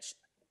put it,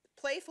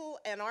 playful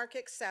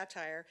anarchic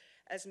satire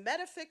as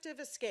metafictive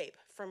escape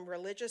from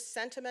religious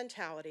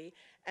sentimentality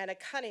and a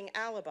cunning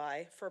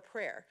alibi for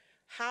prayer.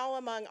 How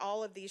among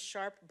all of these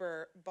sharp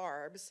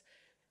barbs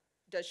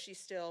does she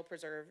still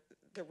preserve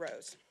the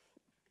rose?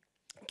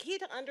 Key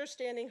to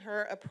understanding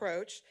her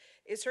approach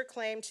is her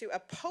claim to a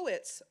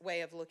poet's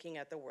way of looking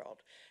at the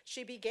world.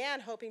 She began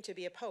hoping to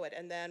be a poet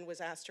and then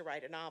was asked to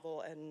write a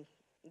novel, and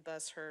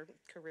thus her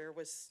career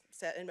was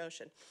set in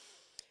motion.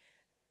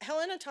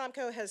 Helena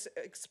Tomko has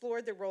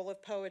explored the role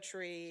of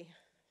poetry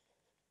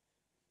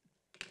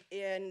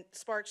in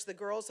Spark's The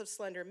Girls of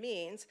Slender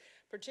Means,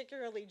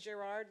 particularly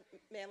Gerard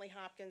Manley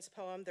Hopkins'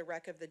 poem, The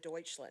Wreck of the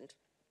Deutschland.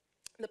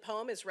 The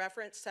poem is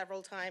referenced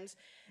several times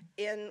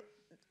in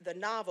the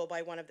novel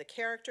by one of the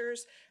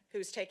characters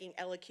who's taking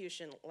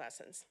elocution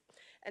lessons.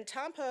 And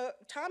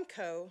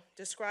Tomko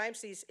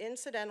describes these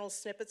incidental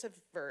snippets of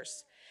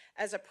verse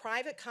as a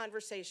private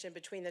conversation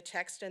between the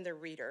text and the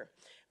reader,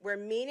 where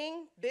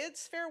meaning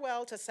bids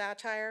farewell to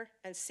satire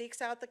and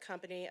seeks out the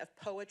company of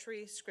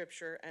poetry,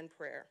 scripture, and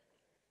prayer.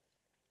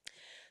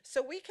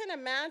 So we can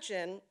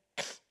imagine,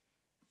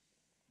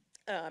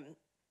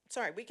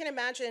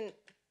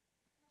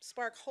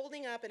 Spark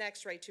holding up an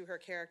x-ray to her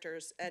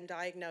characters and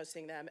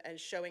diagnosing them and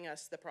showing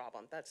us the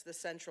problem. That's the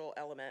central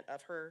element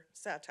of her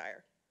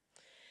satire.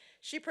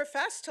 She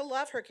professed to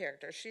love her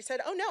characters. She said,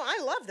 "Oh no,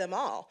 I love them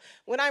all.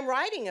 When I'm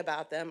writing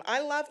about them, I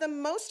love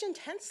them most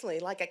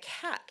intensely, like a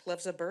cat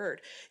loves a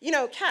bird." You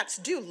know, cats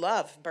do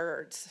love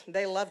birds.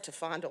 They love to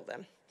fondle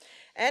them.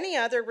 Any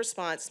other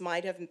response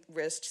might have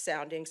risked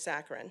sounding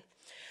saccharine.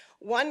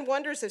 One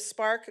wonders if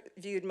Spark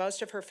viewed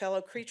most of her fellow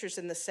creatures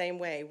in the same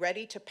way,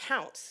 ready to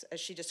pounce, as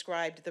she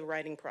described the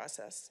writing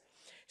process.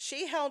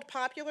 She held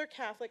popular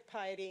Catholic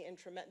piety,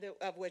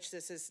 of which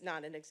this is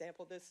not an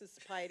example, this is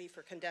piety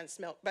for condensed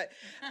milk, but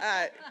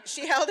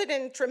she held it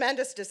in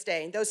tremendous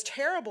disdain. Those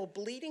terrible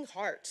bleeding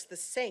hearts, the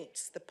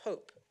saints, the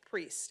Pope,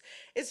 priest.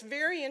 It's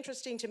very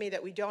interesting to me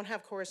that we don't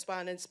have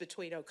correspondence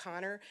between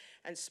O'Connor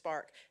and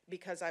Spark,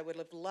 because I would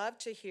have loved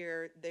to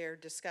hear their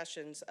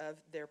discussions of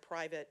their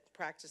private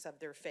practice of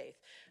their faith.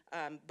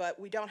 But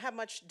we don't have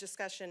much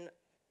discussion,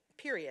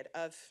 period,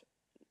 of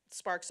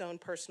Spark's own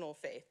personal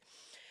faith.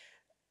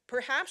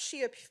 Perhaps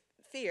she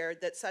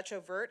feared that such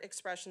overt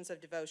expressions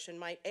of devotion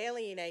might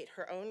alienate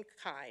her own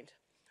kind,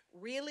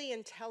 really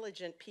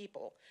intelligent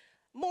people,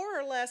 more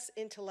or less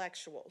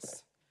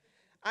intellectuals.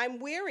 I'm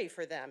weary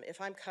for them if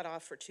I'm cut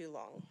off for too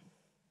long.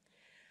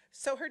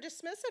 So her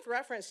dismissive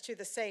reference to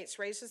the saints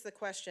raises the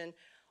question,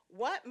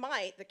 what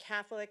might the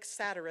Catholic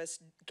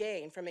satirist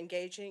gain from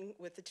engaging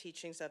with the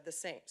teachings of the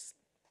saints?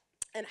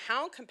 And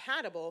how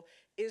compatible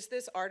is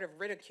this art of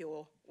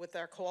ridicule with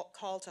our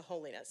call to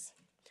holiness?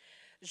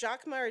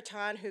 Jacques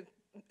Maritain,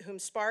 whom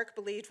Spark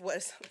believed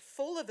was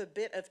full of a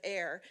bit of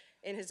air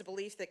in his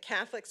belief that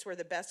Catholics were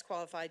the best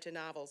qualified to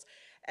novels,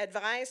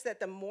 advised that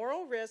the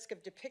moral risk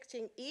of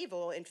depicting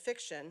evil in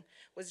fiction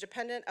was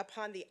dependent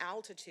upon the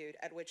altitude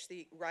at which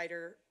the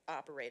writer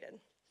operated.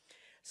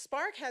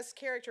 Spark has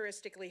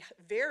characteristically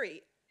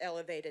very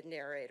elevated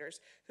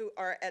narrators who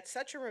are at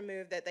such a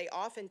remove that they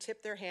often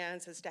tip their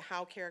hands as to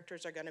how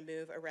characters are going to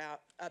move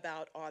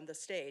about on the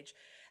stage,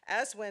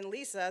 as when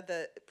Lisa,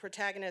 the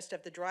protagonist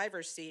of The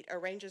Driver's Seat,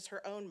 arranges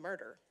her own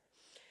murder.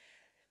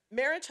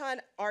 Maritain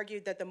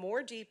argued that the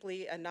more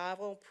deeply a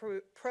novel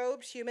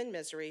probed human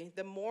misery,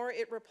 the more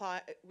it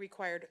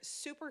required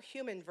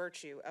superhuman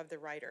virtue of the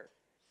writer.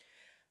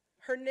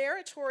 Her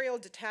narratorial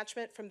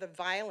detachment from the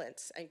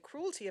violence and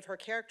cruelty of her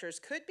characters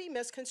could be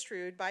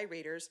misconstrued by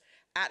readers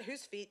at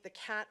whose feet the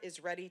cat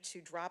is ready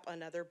to drop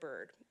another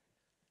bird.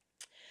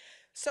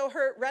 So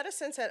her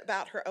reticence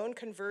about her own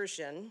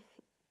conversion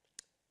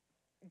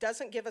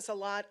doesn't give us a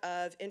lot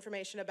of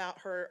information about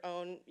her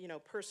own,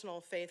 personal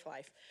faith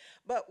life.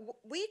 But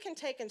we can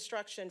take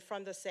instruction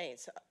from the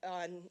saints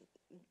on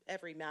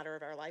every matter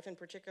of our life, and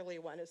particularly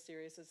one as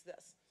serious as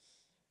this.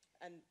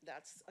 And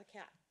that's a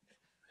cat.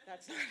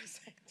 That's not a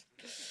saint.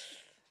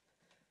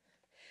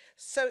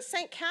 So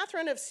St.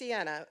 Catherine of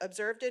Siena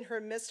observed in her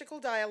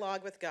mystical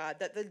dialogue with God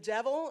that the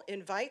devil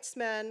invites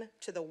men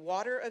to the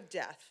water of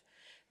death,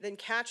 then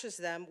catches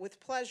them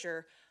with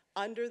pleasure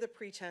under the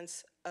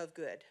pretense of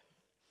good.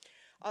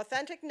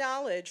 Authentic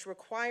knowledge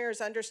requires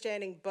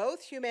understanding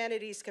both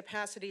humanity's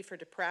capacity for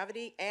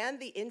depravity and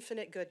the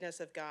infinite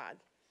goodness of God.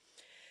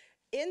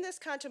 In this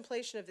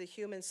contemplation of the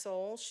human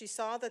soul, she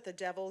saw that the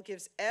devil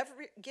gives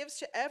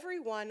to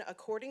everyone,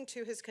 according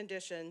to his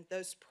condition,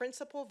 those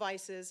principal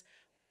vices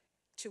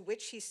to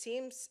which he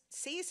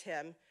sees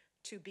him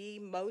to be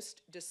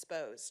most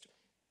disposed.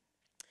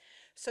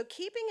 So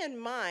keeping in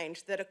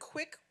mind that a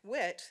quick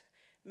wit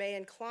may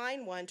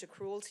incline one to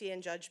cruelty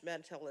and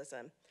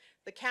judgmentalism,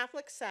 the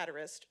Catholic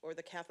satirist, or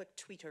the Catholic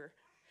tweeter,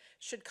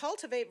 should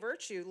cultivate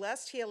virtue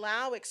lest he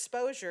allow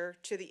exposure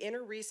to the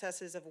inner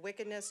recesses of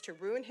wickedness to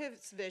ruin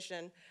his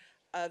vision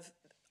of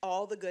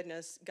all the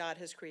goodness God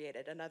has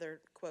created. Another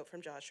quote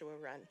from Joshua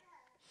Run.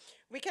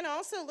 We can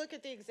also look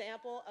at the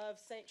example of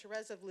St.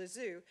 Therese of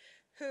Lisieux,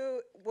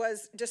 who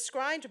was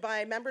described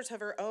by members of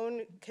her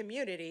own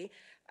community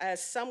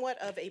as somewhat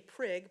of a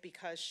prig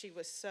because she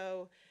was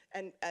so,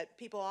 and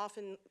people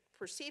often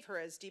perceive her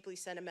as deeply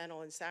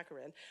sentimental and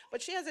saccharine,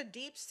 but she has a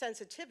deep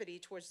sensitivity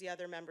towards the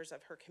other members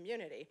of her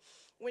community.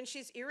 When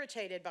she's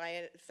irritated by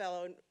a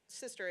fellow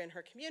sister in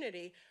her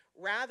community,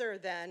 rather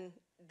than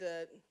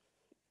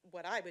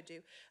what I would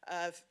do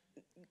of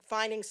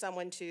finding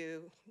someone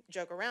to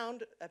joke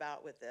around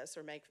about with this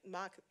or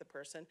mock the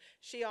person,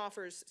 she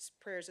offers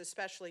prayers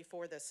especially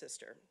for this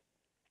sister.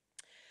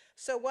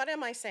 So what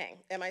am I saying?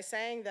 Am I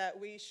saying that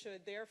we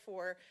should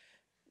therefore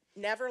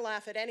never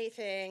laugh at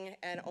anything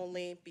and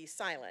only be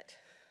silent?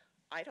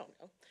 I don't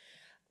know.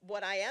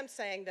 What I am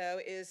saying, though,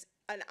 is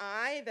an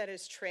eye that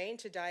is trained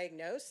to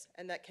diagnose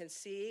and that can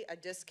see a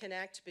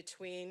disconnect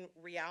between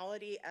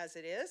reality as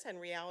it is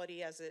and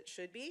reality as it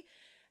should be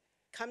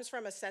comes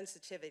from a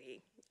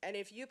sensitivity. And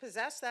if you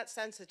possess that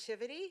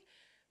sensitivity,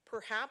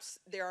 perhaps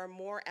there are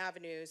more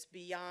avenues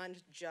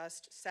beyond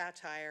just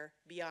satire,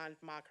 beyond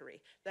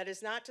mockery. That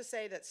is not to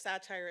say that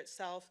satire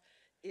itself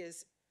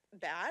is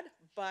bad,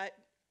 but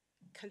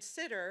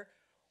consider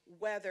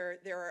whether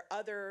there are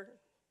other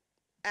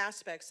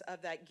aspects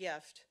of that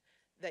gift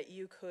that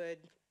you could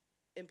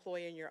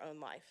employ in your own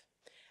life.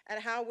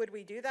 And how would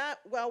we do that?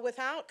 Well,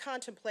 without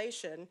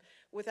contemplation,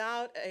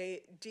 without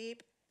a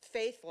deep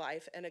faith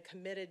life and a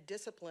committed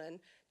discipline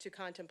to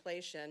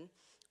contemplation,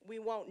 we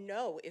won't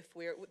know if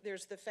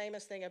there's the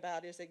famous thing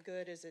about, is it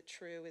good, is it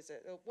true, is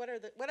it,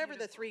 whatever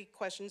the three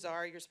questions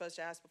are you're supposed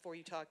to ask before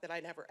you talk that I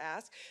never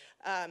ask.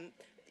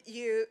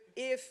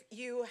 If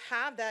you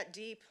have that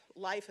deep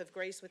life of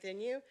grace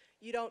within you,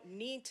 you don't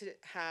need to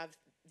have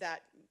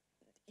that,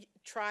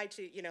 try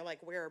to,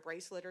 like wear a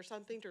bracelet or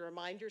something to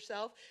remind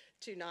yourself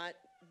to not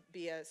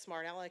be a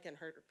smart aleck and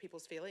hurt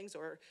people's feelings,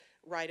 or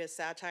write a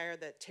satire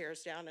that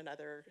tears down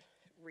another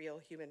real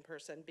human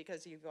person,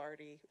 because you've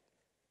already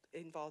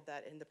involved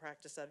that in the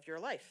practice of your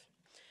life.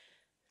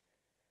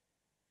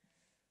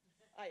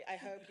 I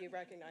hope you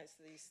recognize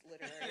these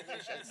literary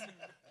allusions.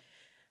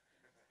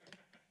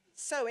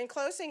 So in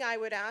closing, I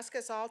would ask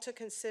us all to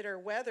consider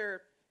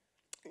whether,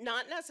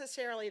 not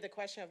necessarily the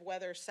question of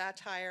whether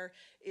satire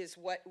is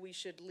what we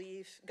should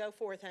go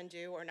forth and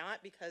do or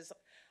not, because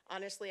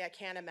honestly, I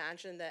can't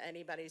imagine that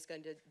anybody's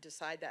going to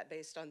decide that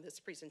based on this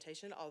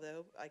presentation,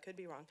 although I could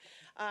be wrong.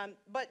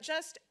 But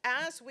just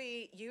as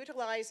we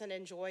utilize and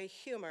enjoy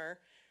humor,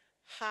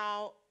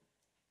 how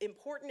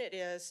important it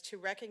is to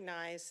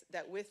recognize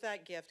that with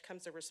that gift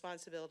comes a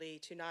responsibility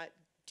to not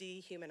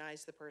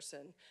dehumanize the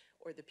person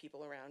or the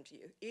people around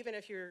you. Even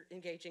if you're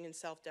engaging in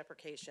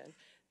self-deprecation,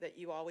 that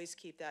you always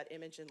keep that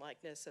image and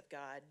likeness of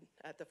God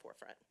at the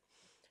forefront.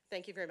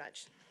 Thank you very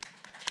much.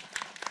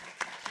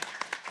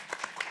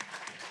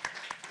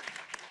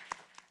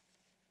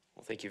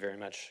 Well, thank you very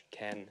much,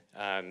 Ken,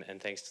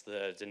 and thanks to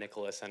the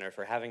DeNicola Center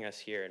for having us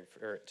here, and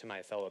to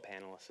my fellow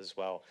panelists as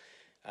well.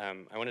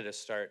 I wanted to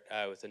start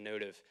with a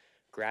note of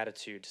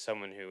gratitude to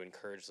someone who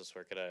encouraged this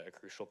work at a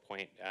crucial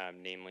point,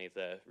 namely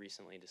the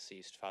recently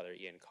deceased Father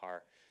Ian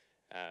Carr.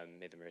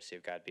 May the mercy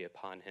of God be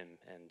upon him,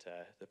 and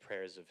the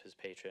prayers of his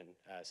patron,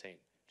 St.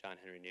 John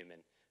Henry Newman,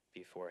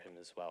 be for him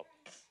as well.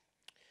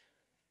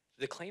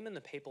 The claim in the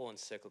papal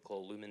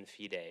encyclical Lumen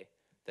Fide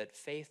that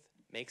faith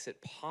makes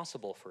it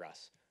possible for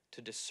us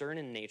to discern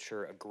in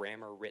nature a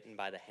grammar written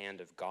by the hand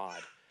of God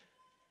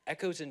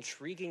echoes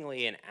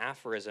intriguingly an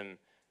aphorism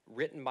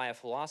written by a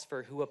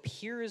philosopher who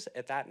appears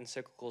at that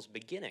encyclical's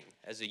beginning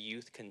as a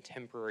youth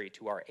contemporary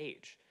to our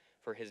age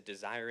for his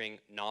desiring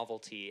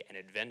novelty and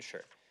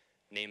adventure,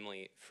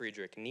 namely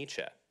Friedrich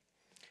Nietzsche.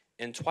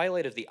 In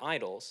Twilight of the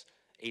Idols,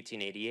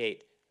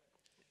 1888,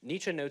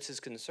 Nietzsche notes his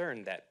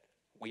concern that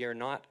we are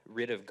not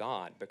rid of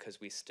God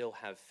because we still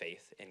have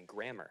faith in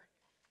grammar.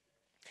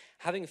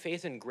 Having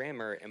faith in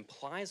grammar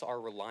implies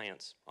our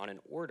reliance on an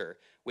order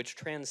which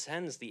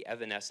transcends the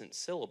evanescent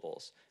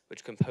syllables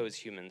which compose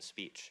human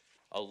speech,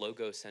 a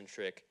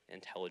logocentric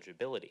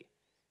intelligibility.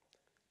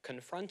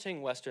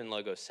 Confronting Western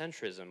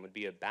logocentrism would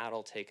be a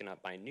battle taken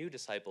up by new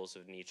disciples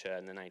of Nietzsche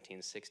in the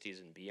 1960s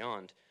and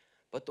beyond,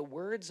 but the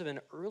words of an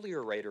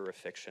earlier writer of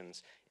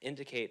fictions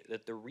indicate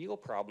that the real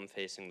problem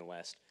facing the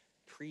West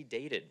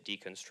predated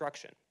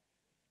deconstruction.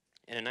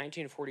 In a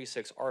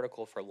 1946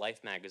 article for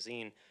Life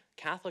magazine,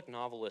 Catholic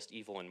novelist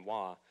Yves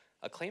Lenoir,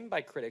 acclaimed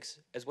by critics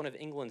as one of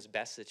England's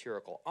best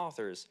satirical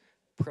authors,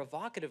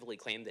 provocatively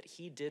claimed that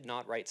he did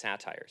not write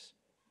satires.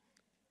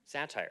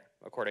 Satire,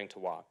 according to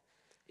Waugh,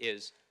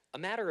 is a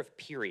matter of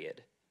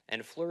period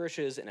and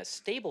flourishes in a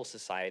stable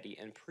society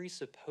and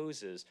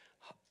presupposes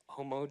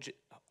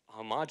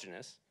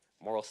homogeneous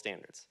moral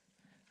standards,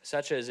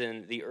 such as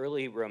in the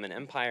early Roman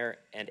Empire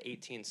and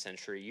 18th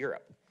century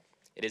Europe.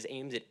 It is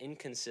aimed at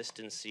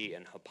inconsistency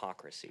and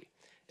hypocrisy.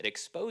 It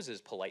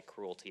exposes polite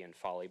cruelty and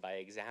folly by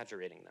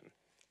exaggerating them.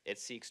 It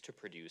seeks to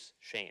produce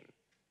shame.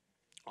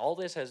 All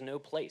this has no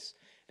place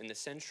in the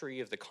century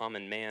of the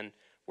common man,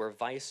 where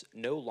vice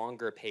no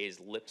longer pays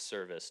lip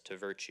service to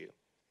virtue.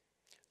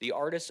 The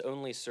artist's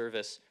only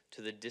service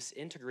to the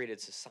disintegrated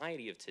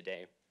society of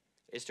today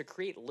is to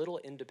create little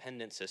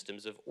independent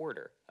systems of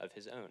order of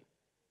his own.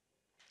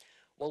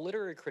 While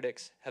literary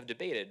critics have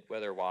debated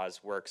whether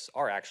Waugh's works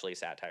are actually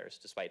satires,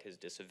 despite his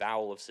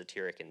disavowal of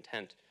satiric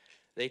intent,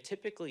 they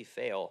typically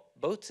fail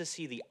both to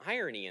see the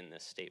irony in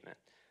this statement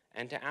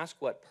and to ask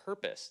what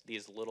purpose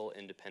these little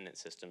independent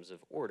systems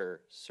of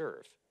order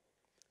serve.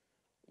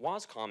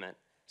 Waugh's comment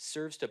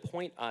serves to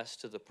point us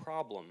to the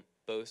problem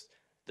both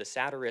the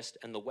satirist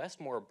and the West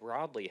more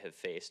broadly have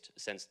faced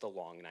since the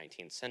long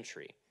 19th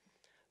century,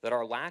 that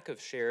our lack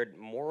of shared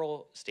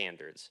moral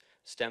standards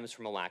stems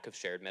from a lack of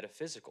shared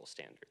metaphysical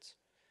standards.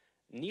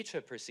 Nietzsche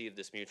perceived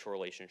this mutual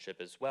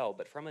relationship as well,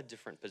 but from a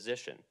different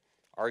position,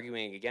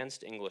 arguing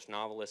against English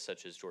novelists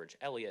such as George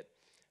Eliot,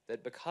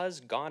 that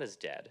because God is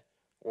dead,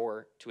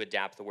 or to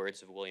adapt the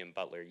words of William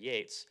Butler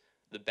Yeats,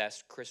 the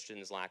best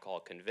Christians lack all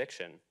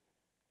conviction,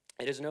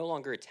 it is no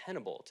longer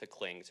tenable to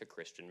cling to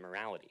Christian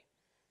morality.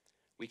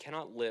 We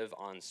cannot live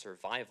on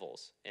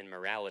survivals in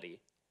morality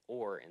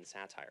or in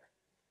satire.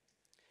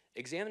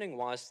 Examining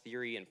Waugh's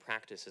theory and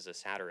practice as a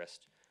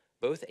satirist,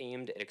 both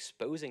aimed at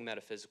exposing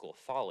metaphysical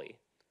folly,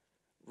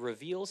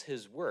 reveals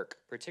his work,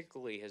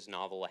 particularly his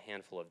novel A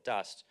Handful of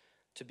Dust,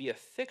 to be a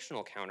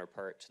fictional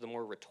counterpart to the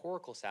more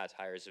rhetorical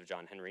satires of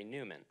John Henry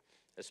Newman,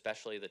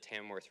 especially the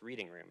Tamworth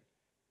Reading Room.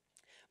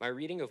 My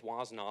reading of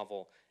Waugh's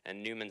novel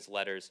and Newman's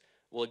letters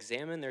will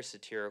examine their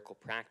satirical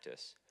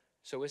practice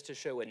so as to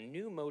show a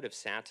new mode of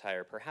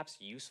satire perhaps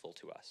useful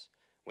to us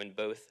when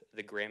both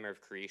the grammar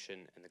of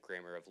creation and the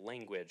grammar of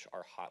language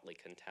are hotly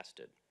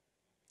contested.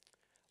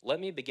 Let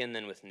me begin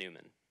then with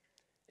Newman.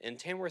 In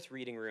Tamworth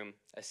Reading Room,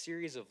 a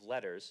series of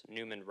letters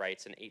Newman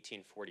writes in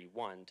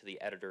 1841 to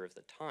the editor of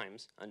the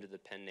Times under the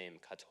pen name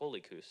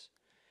Catholicus,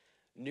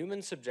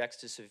 Newman subjects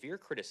to severe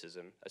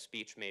criticism a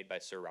speech made by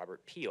Sir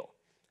Robert Peel,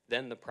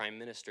 then the Prime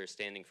Minister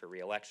standing for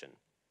re-election.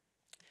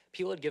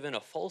 Peel had given a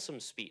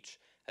fulsome speech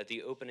at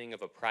the opening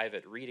of a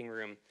private reading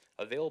room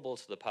available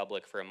to the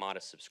public for a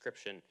modest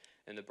subscription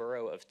in the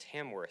borough of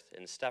Tamworth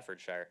in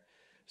Staffordshire,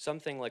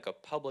 something like a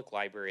public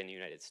library in the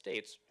United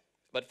States,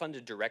 but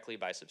funded directly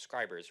by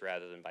subscribers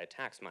rather than by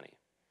tax money.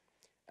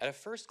 At a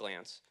first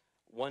glance,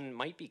 one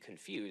might be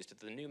confused that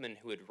the Newman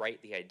who would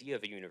write the idea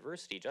of a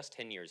university just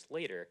 10 years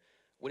later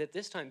would at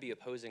this time be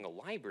opposing a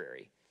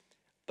library,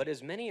 but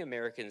as many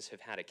Americans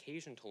have had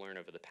occasion to learn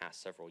over the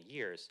past several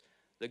years,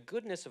 the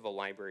goodness of a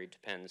library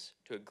depends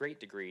to a great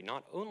degree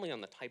not only on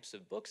the types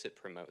of books it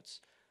promotes,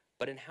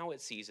 but in how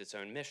it sees its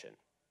own mission.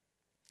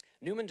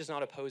 Newman does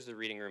not oppose the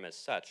reading room as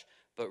such,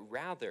 but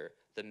rather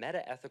the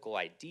meta-ethical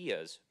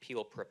ideas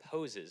Peel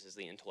proposes as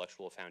the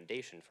intellectual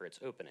foundation for its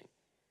opening.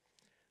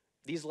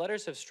 These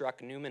letters have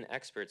struck Newman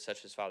experts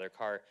such as Father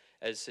Carr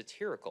as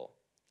satirical,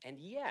 and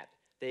yet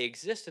they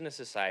exist in a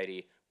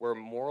society where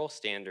moral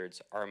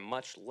standards are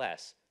much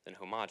less than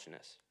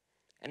homogeneous.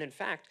 And in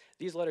fact,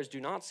 these letters do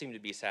not seem to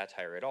be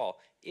satire at all,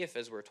 if,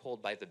 as we're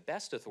told by the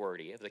best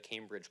authority of the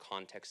Cambridge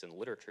Context and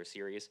Literature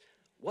series,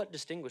 what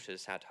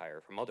distinguishes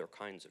satire from other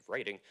kinds of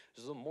writing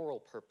is the moral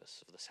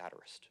purpose of the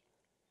satirist.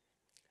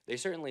 They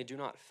certainly do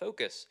not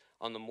focus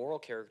on the moral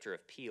character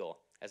of Peel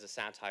as a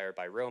satire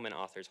by Roman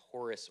authors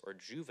Horace or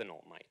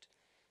Juvenal might.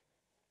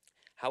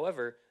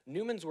 However,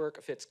 Newman's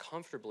work fits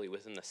comfortably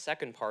within the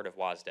second part of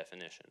Waugh's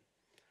definition.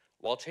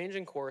 While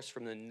changing course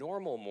from the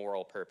normal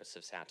moral purpose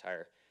of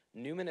satire,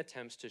 Newman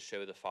attempts to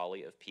show the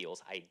folly of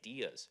Peel's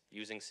ideas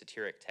using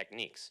satiric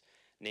techniques,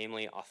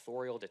 namely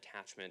authorial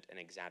detachment and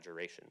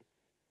exaggeration.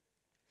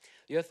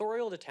 The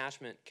authorial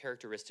detachment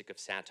characteristic of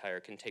satire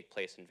can take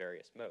place in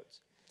various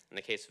modes. In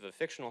the case of a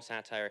fictional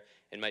satire,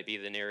 it might be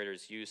the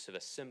narrator's use of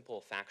a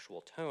simple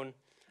factual tone,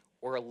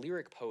 or a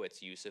lyric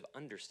poet's use of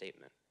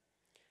understatement.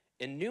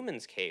 In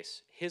Newman's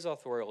case, his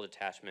authorial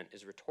detachment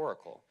is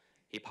rhetorical.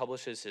 He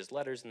publishes his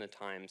letters in the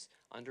Times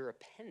under a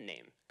pen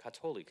name,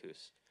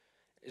 Catholicus.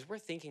 It is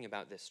worth thinking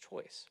about this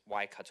choice.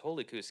 Why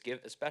Catholicus,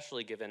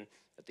 especially given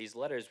that these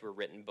letters were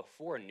written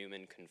before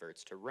Newman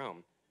converts to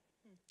Rome.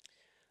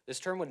 This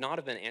term would not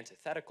have been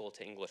antithetical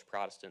to English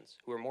Protestants,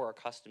 who were more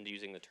accustomed to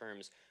using the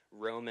terms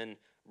Roman,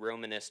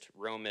 Romanist,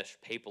 Romish,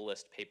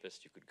 Papalist,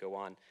 Papist, you could go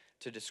on,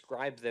 to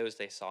describe those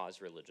they saw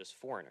as religious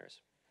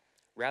foreigners.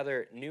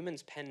 Rather,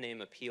 Newman's pen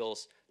name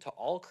appeals to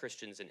all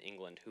Christians in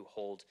England who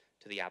hold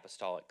to the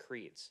apostolic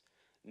creeds.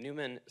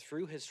 Newman,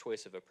 through his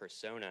choice of a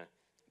persona,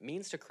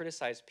 means to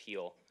criticize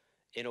Peel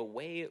in a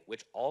way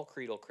which all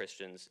creedal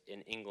Christians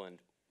in England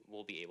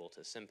will be able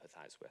to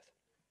sympathize with.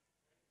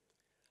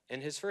 In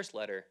his first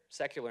letter,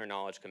 Secular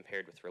Knowledge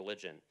Compared with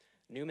Religion,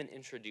 Newman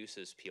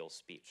introduces Peel's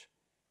speech.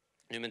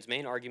 Newman's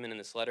main argument in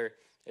this letter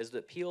is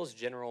that Peel's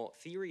general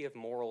theory of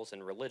morals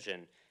and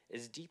religion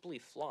is deeply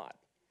flawed,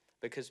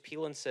 because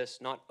Peel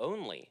insists not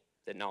only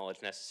that knowledge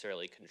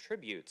necessarily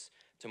contributes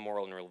to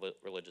moral and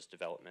religious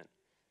development,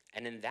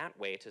 and in that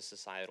way to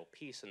societal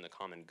peace and the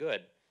common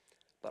good,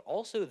 but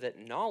also that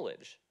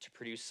knowledge, to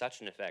produce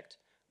such an effect,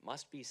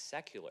 must be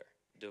secular,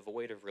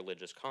 devoid of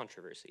religious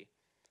controversy.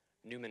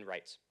 Newman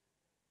writes,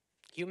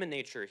 "Human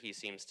nature, he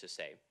seems to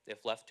say,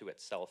 if left to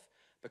itself,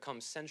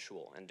 becomes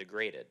sensual and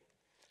degraded.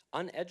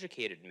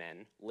 Uneducated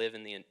men live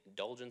in the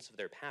indulgence of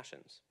their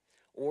passions,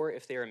 or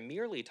if they are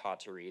merely taught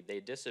to read, they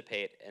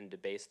dissipate and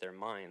debase their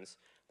minds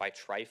by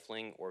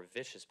trifling or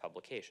vicious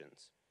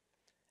publications.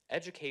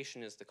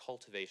 education is the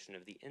cultivation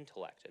of the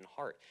intellect and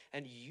heart,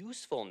 and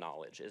useful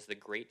knowledge is the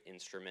great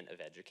instrument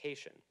of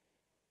education.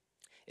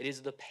 It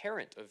is the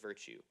parent of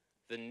virtue,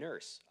 the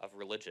nurse of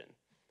religion.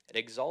 It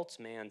exalts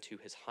man to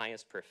his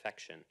highest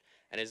perfection,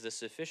 and is the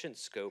sufficient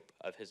scope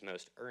of his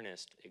most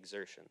earnest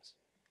exertions.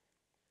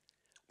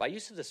 By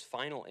use of this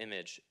final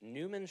image,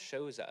 Newman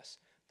shows us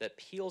that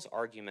Peele's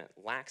argument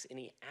lacks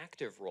any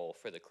active role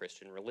for the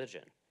Christian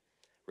religion.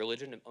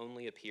 Religion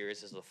only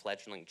appears as the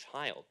fledgling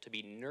child, to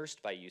be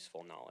nursed by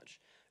useful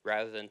knowledge,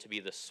 rather than to be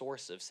the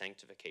source of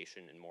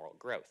sanctification and moral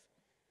growth.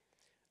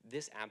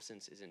 This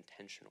absence is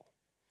intentional.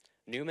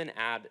 Newman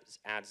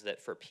adds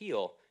that for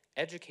Peele,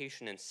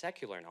 education and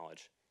secular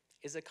knowledge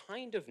is a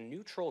kind of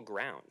neutral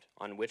ground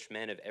on which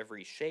men of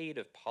every shade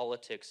of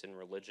politics and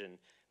religion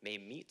may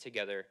meet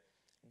together,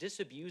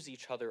 disabuse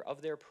each other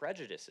of their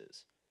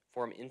prejudices,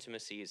 form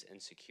intimacies,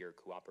 and secure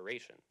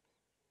cooperation.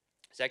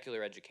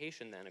 Secular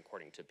education, then,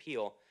 according to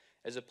Peele,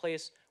 is a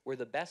place where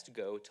the best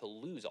go to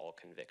lose all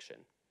conviction,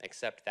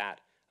 except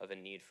that of a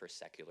need for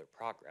secular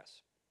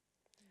progress.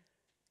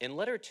 In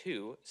Letter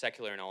 2,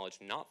 Secular Knowledge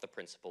Not the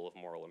Principle of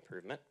Moral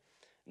Improvement,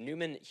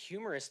 Newman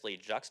humorously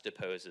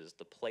juxtaposes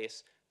the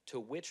place to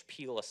which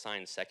Peele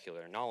assigns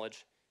secular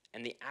knowledge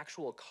and the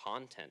actual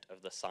content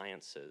of the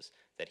sciences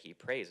that he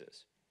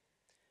praises.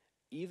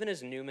 Even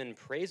as Newman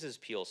praises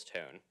Peele's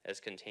tone as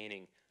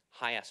containing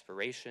high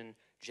aspiration,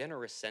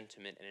 generous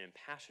sentiment, and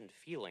impassioned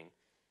feeling,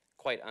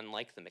 quite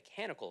unlike the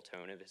mechanical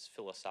tone of his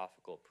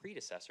philosophical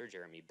predecessor,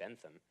 Jeremy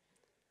Bentham,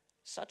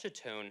 such a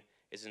tone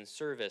is in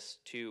service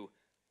to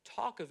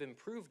talk of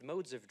improved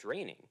modes of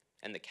draining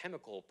and the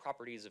chemical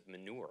properties of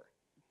manure.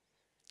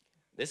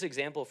 This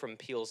example from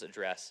Peele's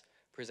address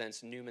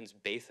presents Newman's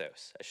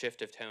bathos, a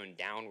shift of tone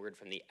downward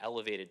from the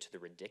elevated to the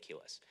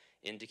ridiculous,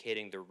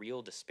 indicating the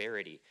real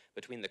disparity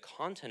between the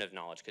content of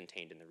knowledge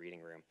contained in the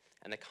reading room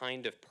and the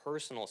kind of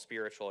personal,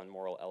 spiritual, and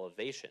moral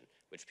elevation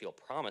which Peele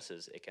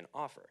promises it can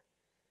offer.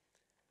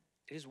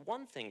 It is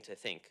one thing to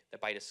think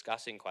that by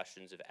discussing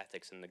questions of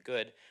ethics and the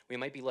good, we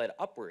might be led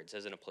upwards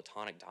as in a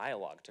Platonic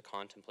dialogue to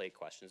contemplate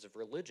questions of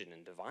religion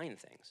and divine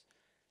things.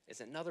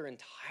 It's another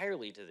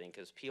entirely to think,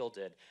 as Peele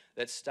did,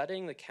 that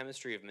studying the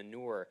chemistry of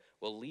manure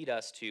will lead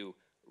us to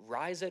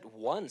rise at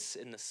once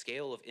in the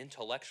scale of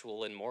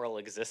intellectual and moral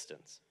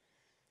existence.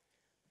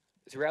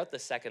 Throughout the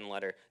second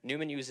letter,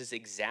 Newman uses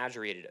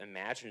exaggerated,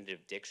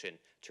 imaginative diction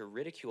to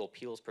ridicule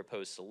Peele's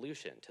proposed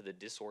solution to the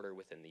disorder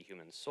within the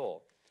human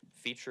soul,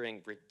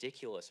 featuring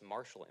ridiculous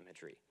martial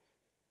imagery.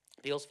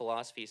 Peele's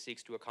philosophy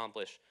seeks to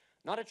accomplish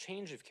not a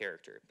change of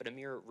character, but a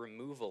mere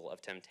removal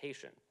of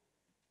temptation.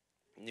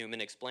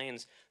 Newman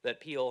explains that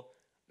Peele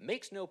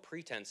makes no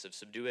pretense of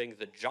subduing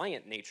the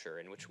giant nature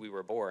in which we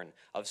were born,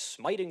 of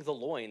smiting the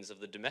loins of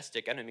the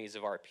domestic enemies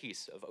of our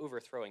peace, of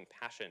overthrowing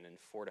passion and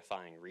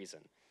fortifying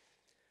reason.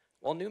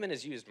 While Newman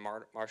has used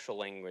martial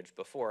language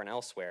before and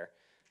elsewhere,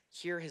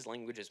 here his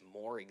language is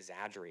more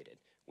exaggerated.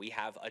 We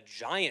have a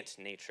giant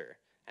nature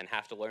and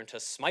have to learn to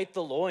smite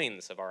the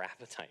loins of our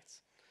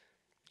appetites.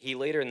 He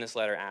later in this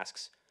letter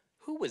asks,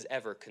 who was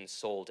ever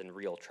consoled in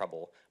real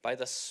trouble by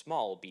the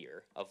small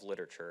beer of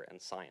literature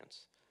and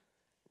science?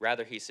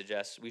 Rather, he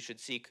suggests we should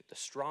seek the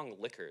strong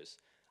liquors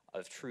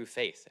of true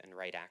faith and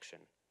right action.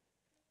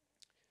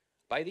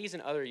 By these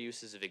and other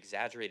uses of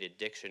exaggerated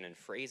diction and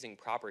phrasing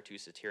proper to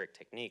satiric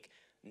technique,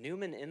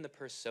 Newman, in the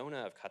persona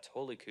of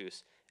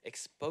Catholicus,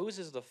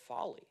 exposes the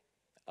folly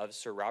of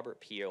Sir Robert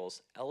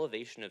Peele's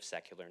elevation of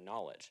secular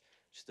knowledge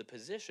to the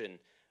position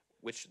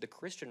which the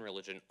Christian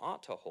religion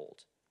ought to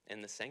hold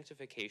in the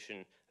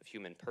sanctification of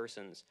human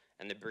persons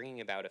and the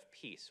bringing about of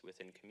peace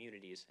within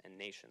communities and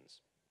nations.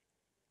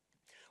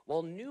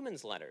 While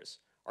Newman's letters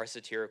are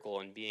satirical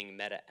in being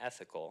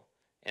meta-ethical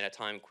in a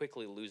time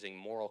quickly losing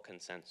moral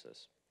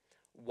consensus,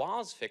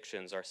 Waugh's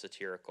fictions are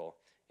satirical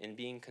in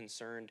being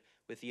concerned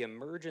with the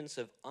emergence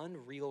of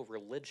unreal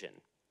religion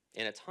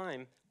in a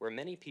time where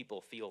many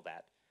people feel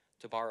that,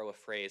 to borrow a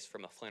phrase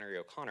from a Flannery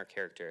O'Connor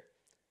character,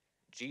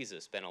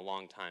 Jesus been a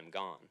long time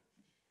gone.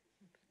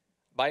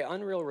 By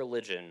unreal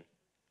religion,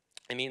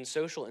 I mean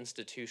social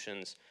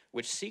institutions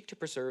which seek to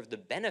preserve the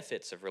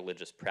benefits of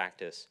religious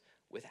practice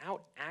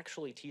without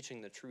actually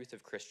teaching the truth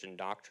of Christian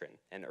doctrine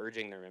and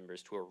urging their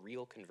members to a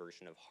real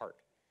conversion of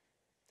heart.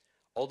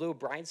 Although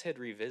Brideshead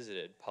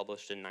Revisited,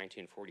 published in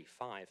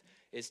 1945,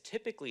 is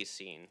typically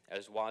seen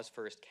as Waugh's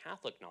first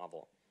Catholic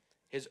novel,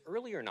 his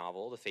earlier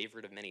novel, the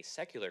favorite of many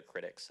secular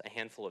critics, A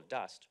Handful of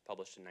Dust,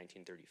 published in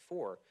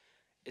 1934,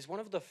 is one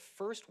of the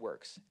first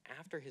works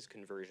after his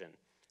conversion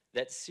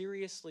that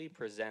seriously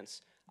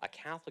presents a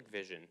Catholic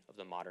vision of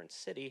the modern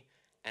city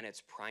and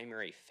its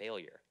primary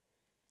failure.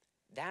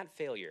 That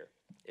failure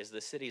is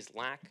the city's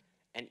lack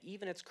and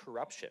even its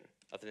corruption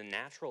of the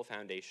natural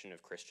foundation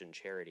of Christian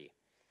charity,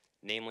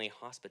 namely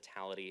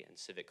hospitality and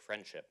civic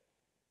friendship.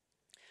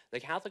 The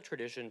Catholic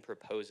tradition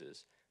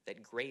proposes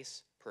that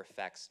grace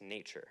perfects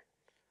nature.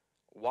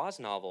 Waugh's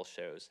novel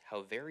shows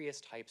how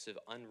various types of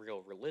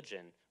unreal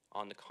religion,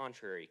 on the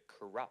contrary,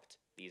 corrupt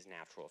these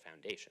natural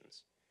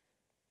foundations.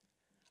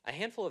 A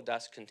Handful of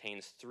Dust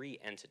contains three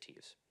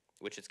entities: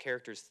 which its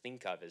characters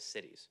think of as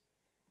cities.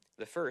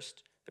 The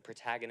first, the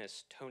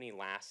protagonist's Tony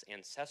Lass'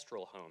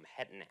 ancestral home,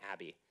 Hetton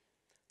Abbey.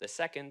 The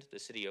second, the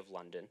city of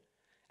London.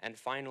 And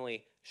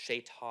finally,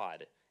 Chez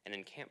Todd, an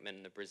encampment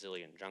in the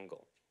Brazilian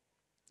jungle.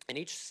 In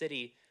each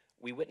city,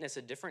 we witness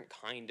a different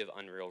kind of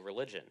unreal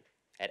religion.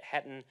 At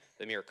Hetton,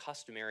 the mere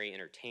customary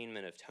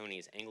entertainment of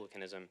Tony's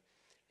Anglicanism.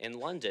 In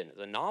London,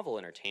 the novel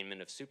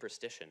entertainment of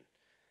superstition.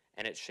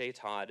 And at Chez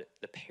Todd,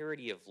 the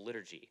parody of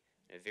liturgy,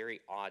 a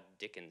very odd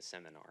Dickens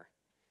seminar.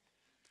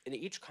 In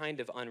each kind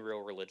of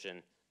unreal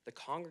religion, the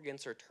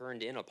congregants are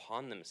turned in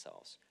upon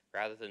themselves,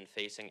 rather than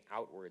facing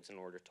outwards in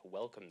order to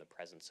welcome the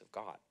presence of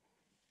God.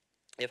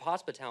 If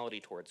hospitality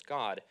towards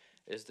God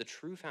is the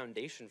true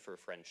foundation for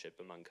friendship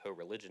among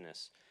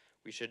co-religionists,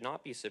 we should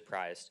not be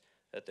surprised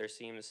that there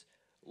seems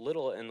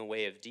little in the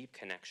way of deep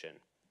connection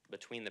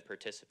between the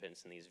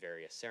participants in these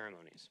various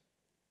ceremonies.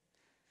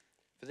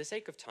 For the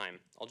sake of time,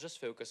 I'll just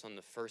focus on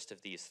the first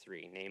of these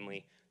three,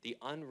 namely the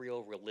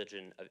unreal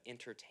religion of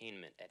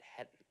entertainment at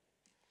Hetton.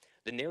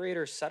 The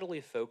narrator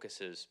subtly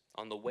focuses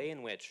on the way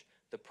in which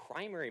the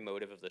primary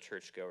motive of the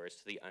churchgoers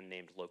to the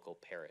unnamed local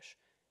parish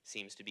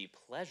seems to be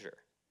pleasure.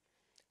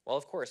 While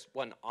of course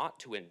one ought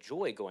to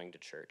enjoy going to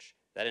church,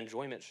 that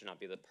enjoyment should not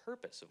be the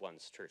purpose of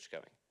one's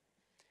church-going.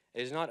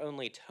 It is not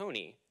only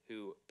Tony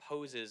who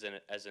poses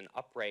as an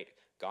upright,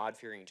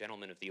 God-fearing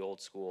gentleman of the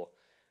old school,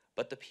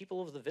 but the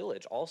people of the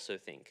village also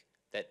think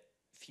that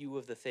few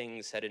of the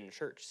things said in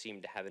church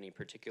seem to have any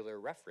particular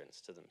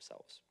reference to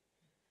themselves.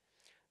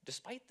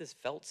 Despite this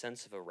felt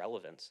sense of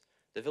irrelevance,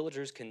 the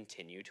villagers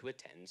continue to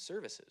attend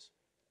services.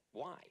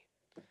 Why?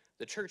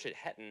 The church at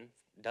Hetton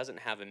doesn't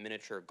have a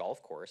miniature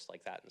golf course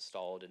like that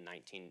installed in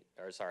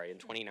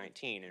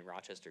 2019 in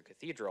Rochester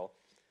Cathedral,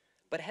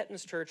 but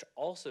Hetton's church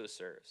also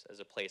serves as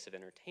a place of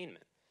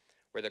entertainment,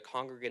 where the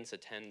congregants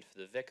attend for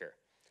the vicar,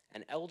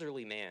 an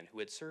elderly man who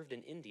had served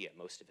in India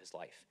most of his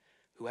life,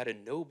 who had a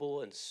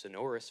noble and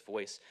sonorous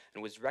voice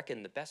and was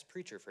reckoned the best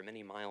preacher for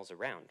many miles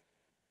around.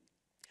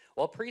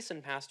 While priests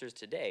and pastors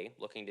today,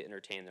 looking to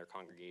entertain their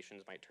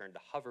congregations, might turn to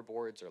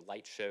hoverboards or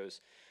light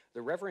shows,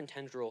 the Reverend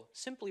Tendril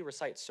simply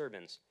recites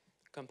sermons,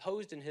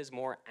 composed in his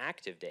more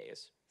active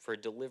days for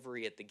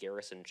delivery at the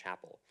Garrison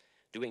Chapel,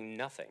 doing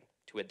nothing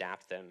to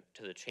adapt them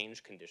to the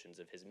changed conditions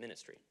of his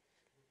ministry.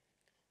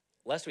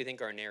 Lest we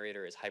think our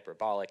narrator is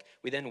hyperbolic,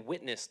 we then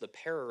witness the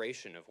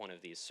peroration of one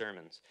of these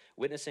sermons,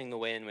 witnessing the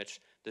way in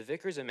which the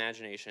vicar's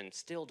imagination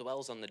still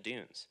dwells on the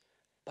dunes,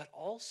 but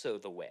also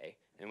the way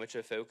in which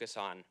a focus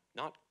on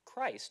not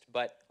Christ,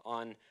 but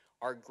on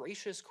our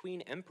gracious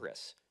Queen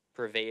Empress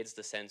pervades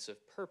the sense of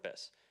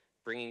purpose,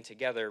 bringing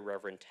together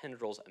Reverend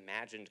Tendril's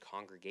imagined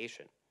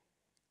congregation.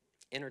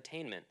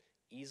 Entertainment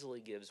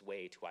easily gives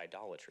way to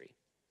idolatry.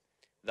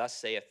 Thus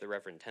saith the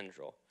Reverend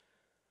Tendril,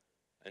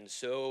 "And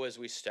so as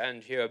we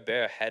stand here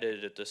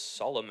bareheaded at this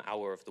solemn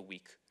hour of the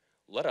week,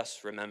 let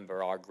us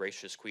remember our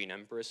gracious Queen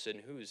Empress in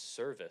whose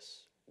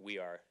service we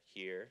are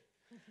here.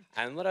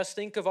 And let us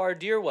think of our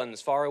dear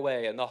ones far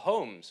away and the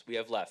homes we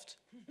have left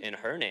in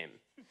her name.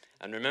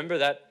 And remember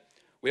that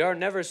we are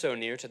never so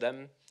near to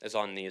them as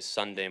on these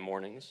Sunday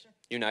mornings,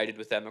 united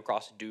with them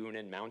across dune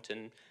and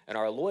mountain, and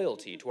our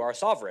loyalty to our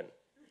sovereign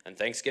and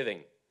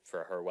thanksgiving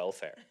for her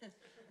welfare.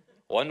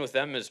 One with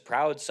them as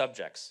proud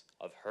subjects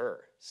of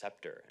her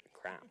scepter and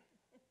crown."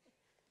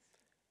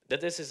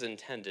 That this is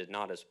intended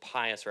not as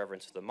pious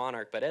reverence for the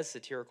monarch, but as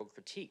satirical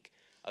critique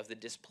of the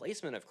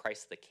displacement of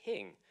Christ the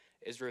King,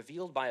 is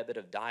revealed by a bit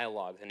of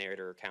dialogue the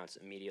narrator recounts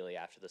immediately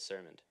after the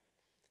sermon.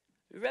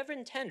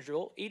 "Reverend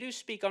Tendril, ye do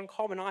speak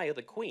uncommon high of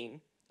the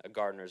Queen," a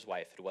gardener's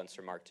wife had once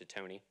remarked to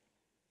Tony.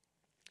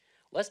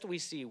 Lest we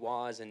see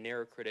Waugh as a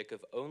narrow critic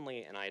of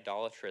only an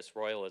idolatrous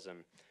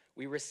royalism,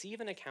 we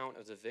receive an account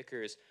of the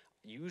vicar's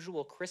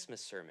usual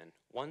Christmas sermon,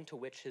 one to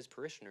which his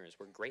parishioners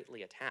were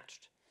greatly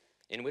attached,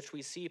 in which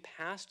we see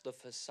past the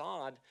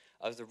facade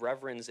of the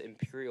Reverend's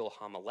imperial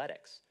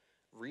homiletics,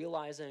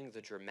 realizing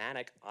the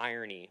dramatic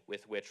irony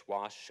with which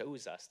Waugh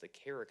shows us the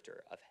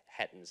character of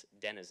Hetton's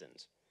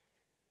denizens.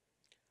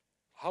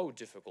 "How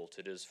difficult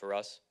it is for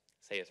us,"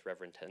 saith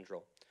Reverend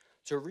Tendril,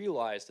 "to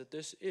realize that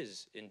this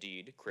is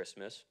indeed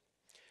Christmas.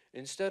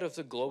 Instead of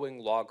the glowing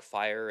log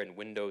fire and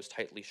windows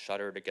tightly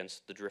shuttered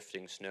against the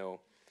drifting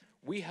snow,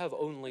 we have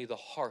only the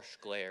harsh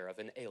glare of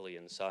an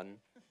alien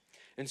sun.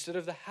 Instead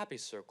of the happy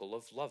circle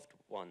of loved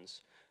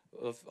ones,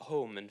 of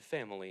home and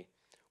family,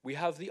 we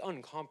have the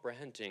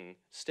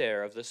uncomprehending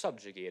stare of the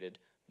subjugated,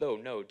 though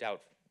no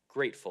doubt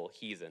grateful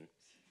heathen.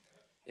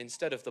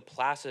 Instead of the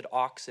placid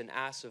ox and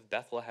ass of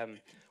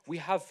Bethlehem, we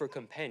have for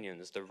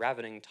companions the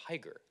ravening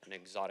tiger and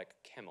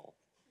exotic camel."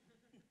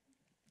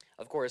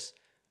 Of course,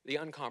 the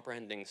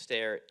uncomprehending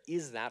stare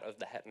is that of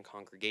the Hetton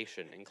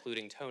congregation,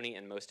 including Tony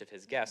and most of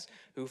his guests,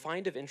 who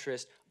find of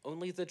interest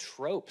only the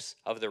tropes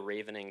of the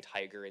ravening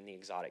tiger and the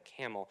exotic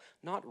camel,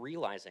 not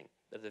realizing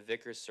that the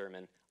vicar's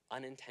sermon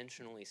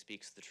unintentionally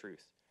speaks the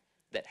truth,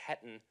 that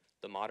Hetton,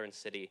 the modern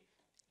city,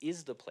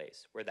 is the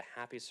place where the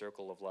happy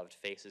circle of loved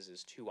faces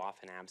is too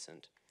often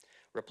absent,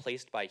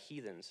 replaced by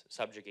heathens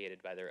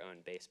subjugated by their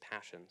own base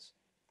passions.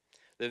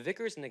 the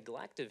vicar's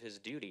neglect of his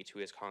duty to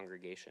his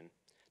congregation,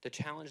 to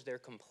challenge their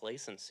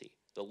complacency,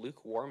 the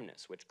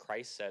lukewarmness which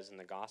Christ says in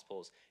the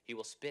Gospels he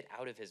will spit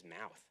out of his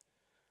mouth,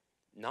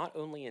 not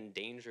only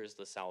endangers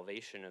the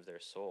salvation of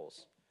their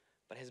souls,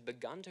 but has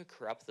begun to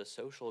corrupt the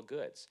social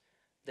goods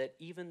that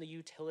even the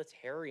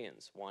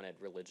utilitarians wanted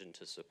religion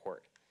to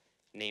support,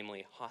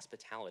 namely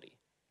hospitality,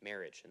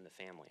 marriage, and the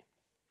family.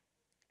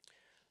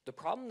 The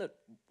problem that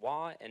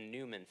Waugh and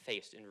Newman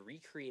faced in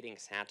recreating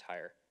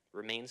satire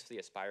remains for the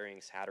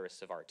aspiring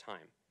satirists of our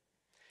time.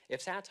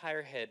 If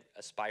satire had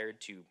aspired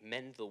to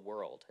mend the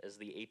world, as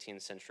the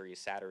 18th century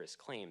satirists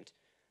claimed,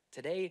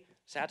 today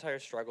satire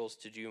struggles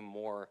to do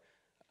more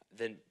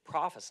than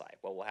prophesy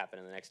what will happen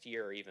in the next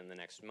year or even the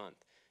next month.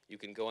 You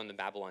can go on the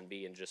Babylon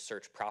Bee and just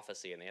search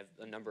prophecy, and they have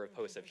a number of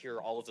posts of here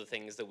are all of the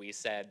things that we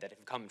said that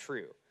have come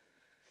true.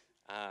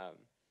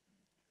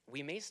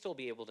 We may still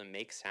be able to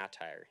make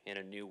satire in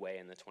a new way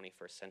in the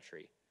 21st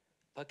century,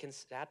 but can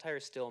satire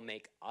still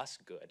make us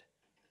good,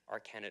 or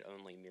can it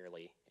only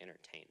merely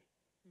entertain?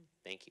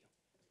 Thank you.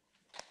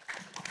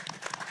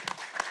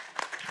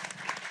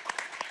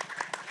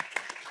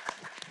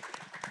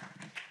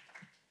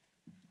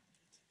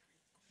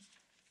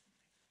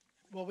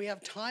 Well, we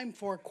have time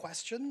for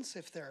questions.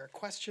 If there are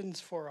questions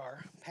for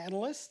our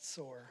panelists,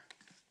 or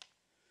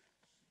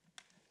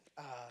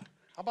how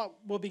about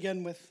we'll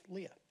begin with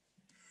Leah.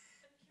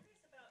 I'm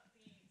curious about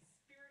the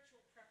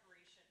spiritual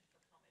preparation for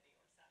comedy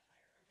or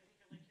satire. I'm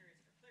particularly curious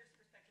for Claire's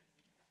perspective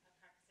as a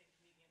practicing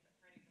comedian, but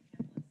for any of the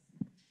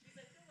panelists. Because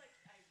I feel like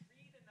I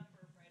read a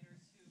number of writers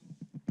who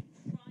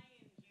try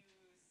and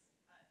use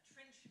a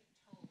trenchant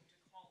tone to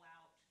call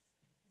out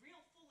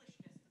real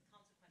foolishness with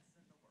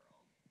consequences in the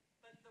world.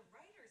 But the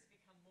writers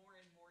become more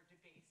and more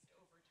debased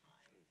over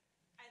time.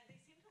 And they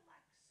seem to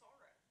lack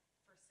sorrow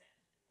for sin.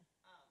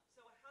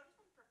 So how does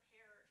one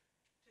prepare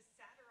to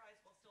satirize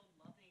while still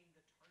loving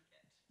the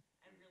target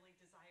and really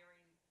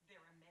desiring their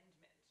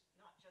amendment,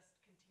 not just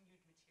continued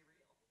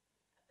material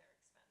at their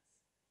expense?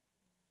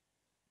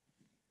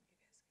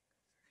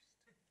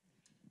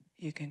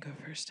 You can go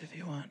first if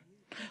you want.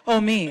 Oh,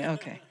 me,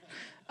 okay.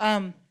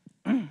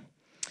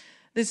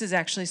 This is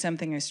actually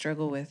something I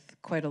struggle with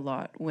quite a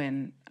lot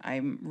when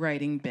I'm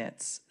writing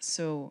bits.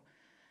 So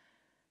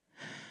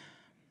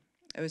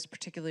I was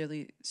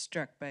particularly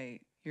struck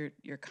by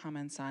your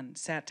comments on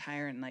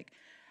satire and like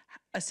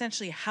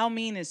essentially how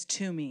mean is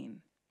too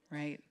mean,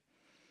 right?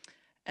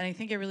 And I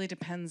think it really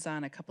depends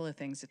on a couple of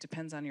things. It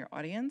depends on your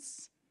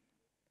audience.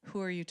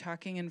 Who are you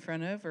talking in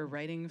front of or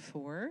writing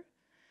for?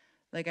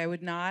 Like I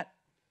would not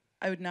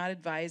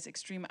advise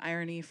extreme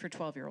irony for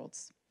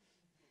 12-year-olds.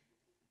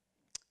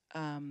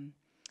 And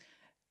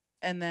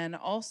then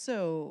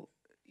also,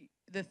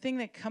 the thing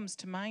that comes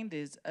to mind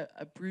is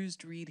a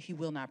bruised reed he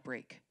will not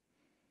break.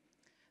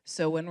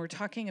 So when we're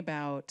talking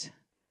about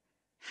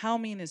how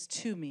mean is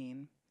too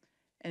mean,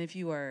 and if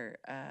you're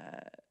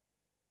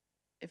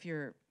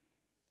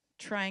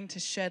trying to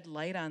shed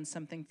light on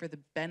something for the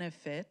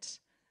benefit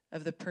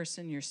of the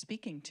person you're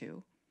speaking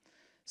to.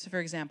 So for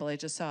example, I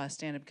just saw a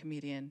stand-up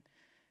comedian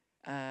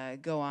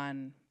go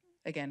on,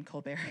 again,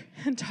 Colbert,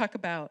 and talk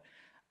about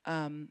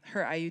her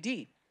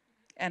IUD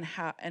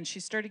and she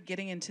started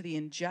getting into the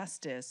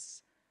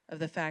injustice of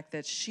the fact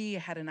that she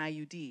had an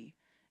IUD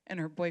and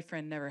her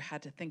boyfriend never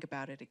had to think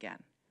about it again.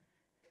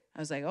 I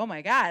was like, oh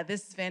my God,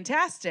 this is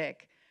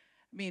fantastic.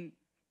 I mean,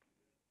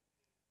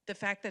 the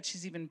fact that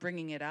she's even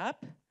bringing it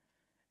up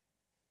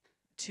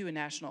to a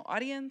national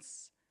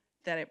audience,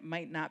 that it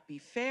might not be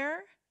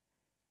fair,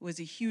 was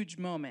a huge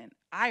moment.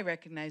 I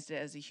recognized it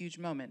as a huge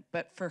moment,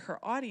 but for her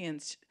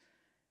audience,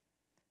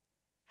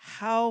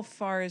 how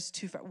far is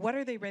too far? What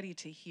are they ready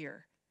to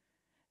hear?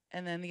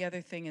 And then the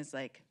other thing is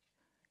like,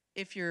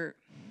 if you're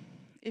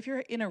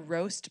in a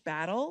roast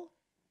battle,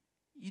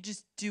 you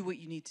just do what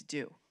you need to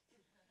do,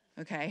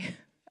 okay?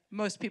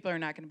 Most people are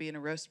not gonna be in a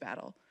roast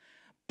battle.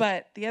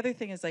 But the other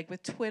thing is like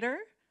with Twitter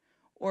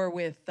or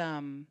with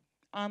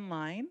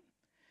online,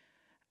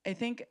 I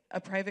think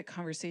a private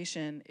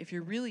conversation, if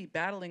you're really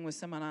battling with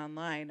someone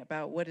online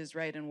about what is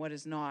right and what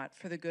is not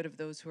for the good of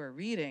those who are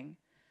reading,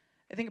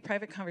 I think a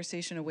private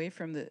conversation away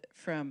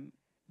from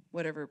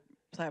whatever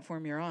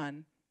platform you're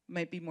on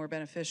might be more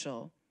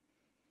beneficial.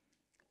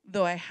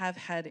 Though I have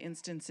had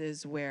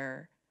instances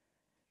where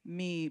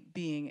me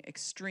being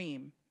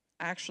extreme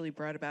actually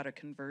brought about a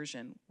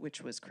conversion,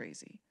 which was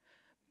crazy.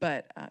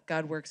 But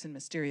God works in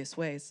mysterious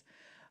ways.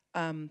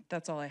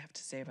 That's all I have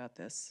to say about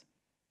this.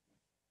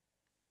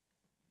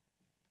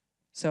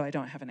 So I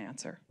don't have an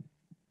answer.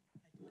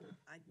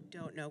 I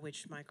don't know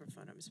which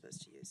microphone I'm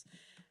supposed to use.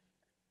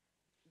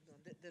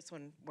 This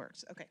one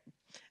works, okay.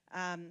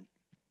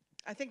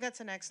 I think that's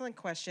an excellent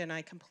question.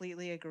 I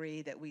completely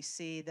agree that we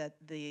see that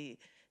the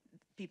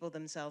people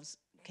themselves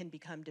can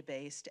become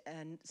debased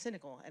and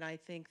cynical. And I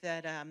think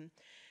that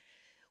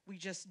we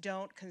just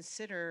don't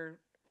consider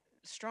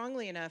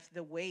strongly enough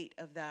the weight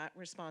of that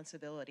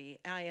responsibility.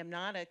 I am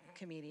not a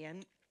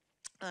comedian,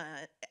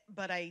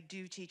 but I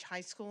do teach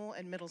high school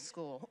and middle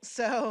school.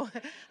 So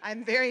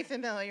I'm very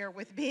familiar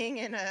with being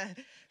in a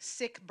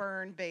sick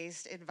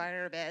burn-based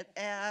environment.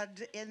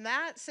 And in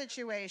that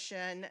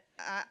situation,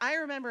 I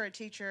remember a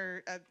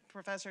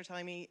professor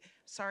telling me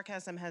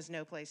sarcasm has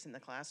no place in the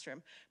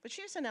classroom. But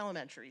she was an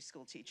elementary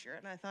school teacher.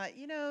 And I thought,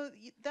 you know,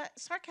 that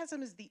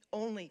sarcasm is the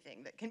only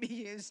thing that can be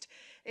used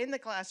in the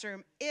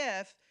classroom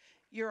if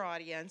your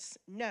audience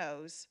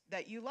knows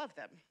that you love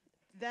them.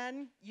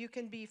 Then you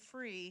can be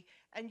free,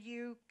 and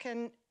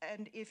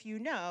if you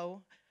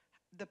know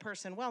the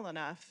person well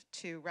enough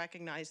to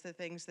recognize the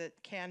things that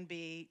can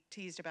be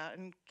teased about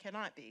and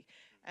cannot be.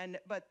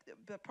 But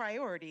the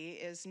priority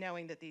is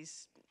knowing that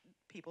these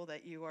people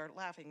that you are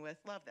laughing with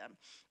love them.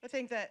 I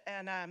think that,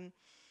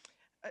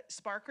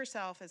 Spark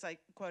herself, as I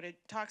quoted,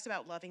 talks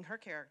about loving her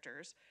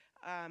characters.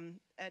 I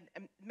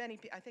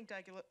think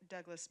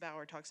Douglas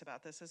Bauer talks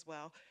about this as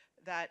well,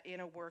 that in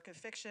a work of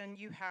fiction,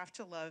 you have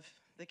to love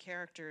the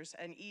characters.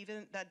 And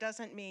even that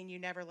doesn't mean you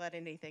never let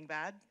anything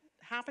bad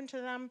happen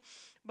to them,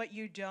 but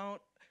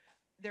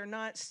they're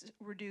not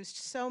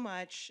reduced so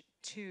much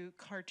to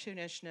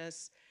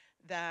cartoonishness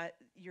that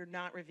you're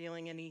not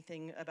revealing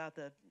anything about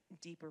the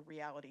deeper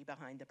reality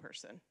behind the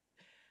person.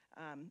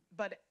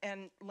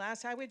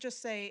 Last, I would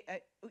just say,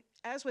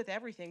 as with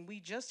everything, we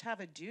just have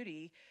a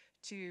duty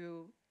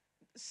to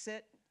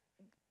sit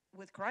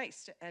with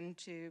Christ and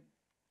to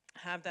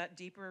have that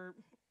deeper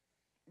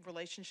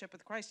relationship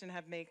with Christ and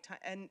make time.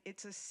 And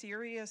it's a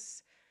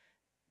serious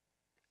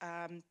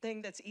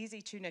thing that's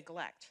easy to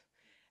neglect.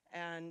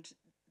 And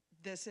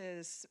this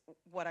is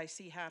what I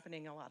see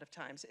happening a lot of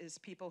times, is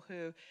people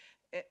who,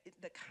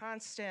 the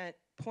constant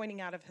pointing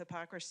out of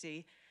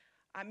hypocrisy.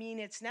 I mean,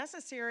 it's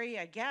necessary,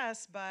 I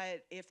guess,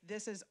 but if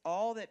this is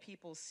all that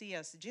people see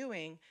us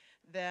doing,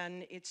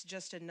 then it's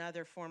just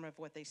another form of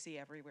what they see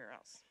everywhere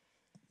else.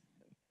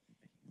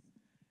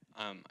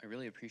 I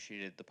really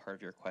appreciated the part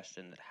of your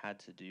question that had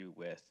to do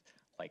with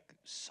like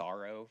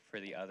sorrow for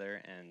the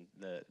other and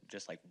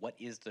just like what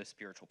is the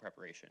spiritual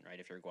preparation, right?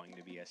 If you're going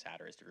to be a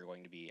satirist, if you're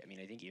going to be, I mean,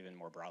 I think even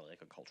more broadly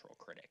like a cultural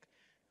critic,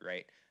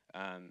 right?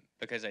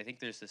 Because I think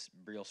there's this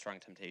real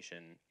strong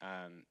temptation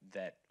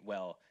that,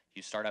 well,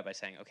 you start out by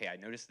saying, okay, I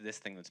noticed this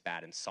thing that's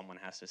bad and someone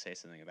has to say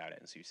something about it,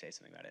 and so you say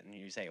something about it. And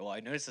you say, well,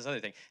 I noticed this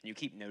other thing, and you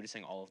keep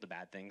noticing all of the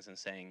bad things and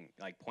saying,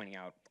 like pointing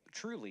out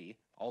truly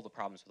all the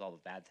problems with all the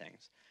bad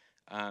things.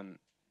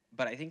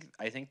 But I think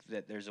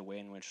that there's a way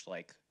in which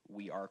like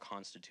we are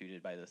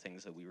constituted by the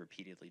things that we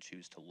repeatedly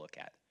choose to look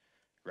at,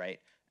 right?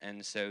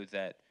 And so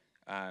that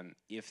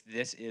if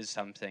this is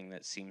something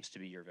that seems to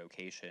be your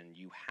vocation,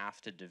 you have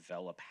to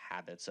develop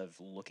habits of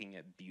looking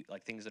at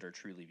like things that are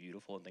truly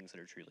beautiful and things that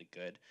are truly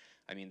good.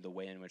 I mean, the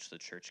way in which the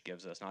church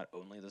gives us not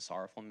only the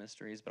sorrowful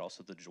mysteries, but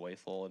also the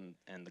joyful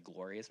and the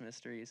glorious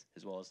mysteries,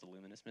 as well as the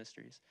luminous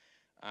mysteries,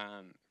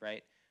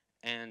 right?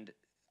 And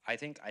I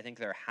think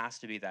there has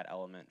to be that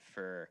element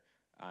for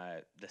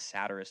the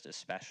satirist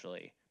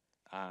especially,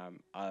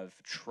 of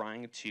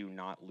trying to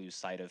not lose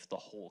sight of the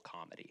whole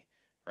comedy,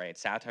 right?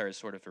 Satire is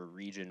sort of a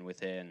region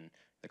within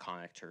the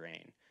comic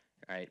terrain,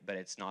 right? But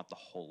it's not the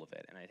whole of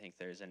it, and I think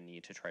there's a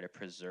need to try to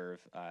preserve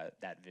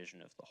that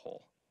vision of the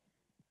whole.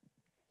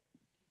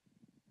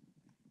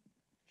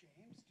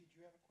 James, did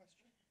you have a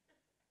question?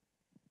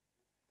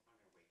 I'm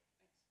gonna wait,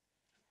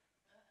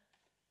 thanks.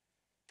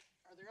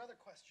 Are there other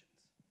questions?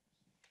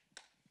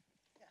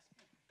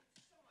 Somewhat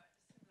similar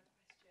question,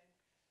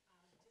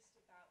 just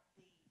about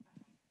the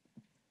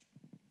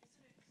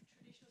sort of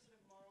traditional sort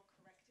of moral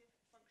corrective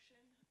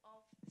function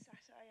of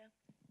satire.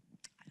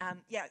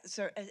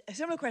 So a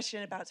similar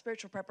question about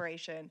spiritual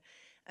preparation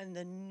and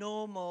the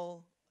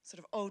normal sort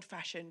of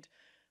old-fashioned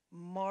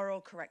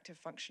moral corrective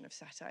function of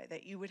satire,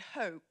 that you would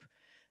hope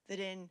that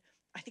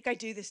I think I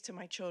do this to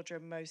my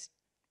children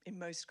in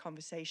most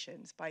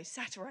conversations by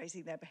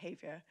satirizing their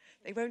behavior.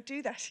 They won't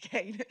do that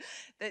again.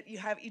 That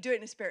you do it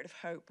in a spirit of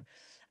hope.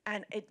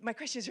 And my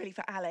question is really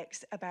for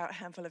Alex about A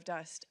Handful of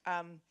Dust.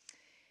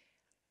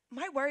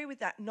 My worry with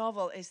that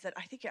novel is that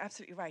I think you're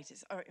absolutely right.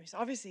 It's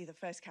obviously the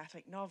first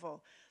Catholic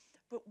novel,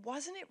 but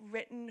wasn't it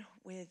written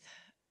with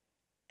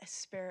a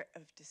spirit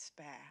of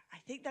despair? I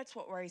think that's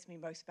what worries me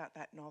most about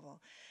that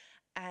novel.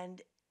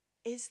 And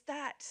is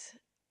that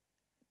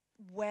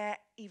where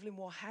Evelyn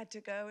Waugh had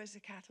to go as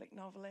a Catholic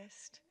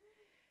novelist?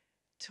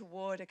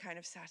 Toward a kind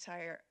of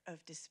satire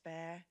of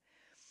despair?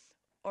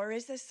 Or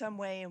is there some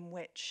way in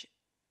which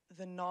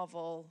the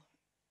novel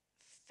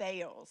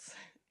fails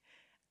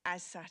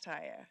as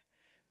satire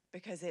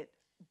because it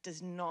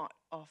does not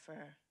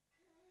offer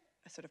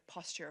a sort of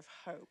posture of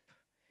hope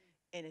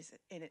in its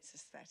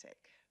aesthetic?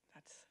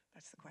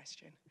 That's the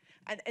question.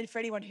 And for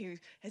anyone who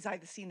has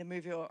either seen the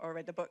movie or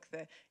read the book,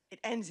 it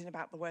ends in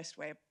about the worst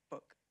way a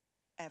book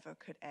ever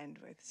could end,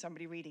 with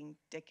somebody reading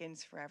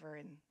Dickens forever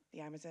in the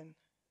Amazon.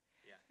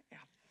 Yeah. Yeah.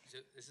 So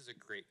this is a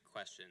great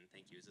question.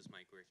 Thank you. Is this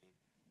mic working?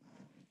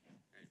 All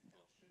right,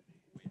 well,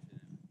 wait for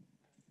them.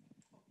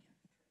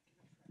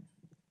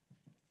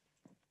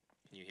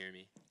 Can you hear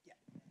me? Yeah.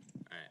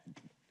 All right.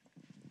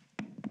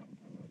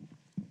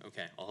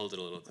 Okay, I'll hold it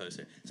a little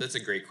closer. So that's a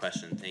great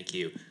question. Thank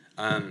you.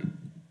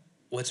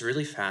 What's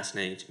really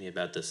fascinating to me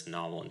about this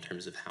novel in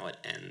terms of how it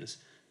ends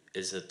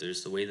is that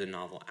there's the way the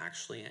novel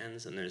actually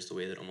ends and there's the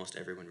way that almost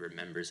everyone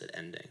remembers it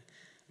ending.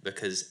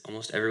 Because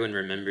almost everyone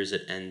remembers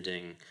it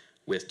ending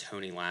with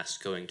Tony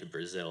last going to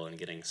Brazil and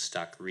getting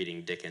stuck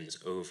reading Dickens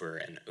over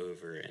and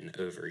over and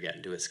over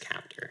again to his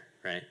captor,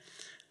 right?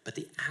 But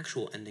the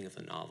actual ending of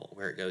the novel,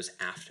 where it goes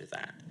after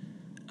that,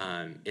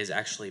 is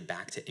actually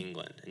back to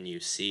England, and you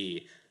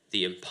see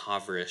the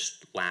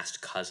impoverished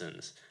last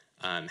cousins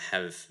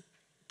have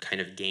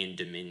kind of gained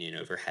dominion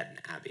over Hetton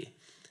Abbey.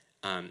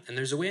 And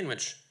there's a way in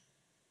which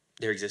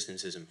their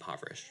existence is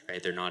impoverished,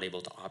 right? They're not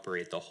able to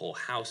operate the whole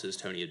house as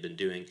Tony had been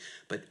doing.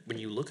 But when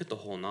you look at the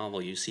whole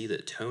novel, you see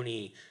that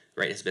Tony,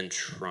 right, has been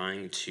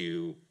trying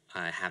to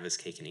have his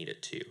cake and eat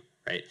it too,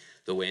 right?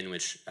 The way in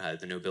which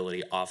the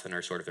nobility often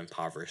are sort of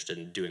impoverished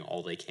and doing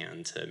all they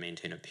can to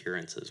maintain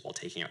appearances while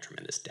taking out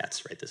tremendous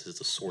debts, right? This is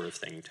the sort of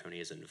thing Tony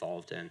is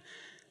involved in.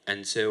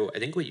 And so I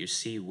think what you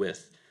see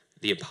with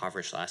the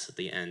impoverished last at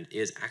the end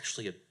is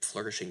actually a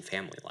flourishing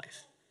family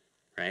life,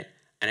 right?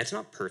 And it's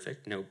not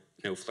perfect. No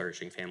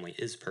flourishing family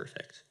is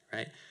perfect,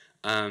 right?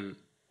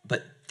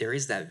 But there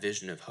is that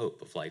vision of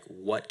hope of like,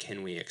 what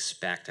can we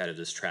expect out of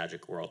this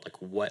tragic world? Like,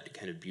 what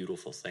kind of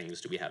beautiful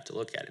things do we have to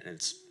look at? And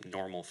it's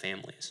normal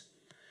families.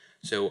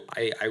 So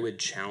I would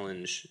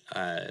challenge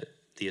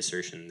the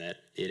assertion that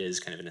it is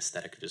kind of an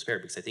aesthetic of despair,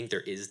 because I think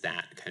there is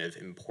that kind of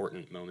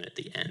important moment at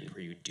the end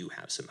where you do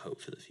have some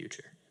hope for the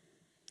future.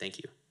 Thank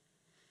you.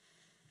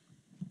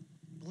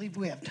 I believe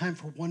we have time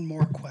for one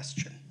more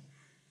question.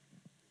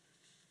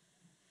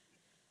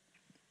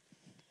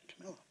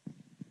 Camilla.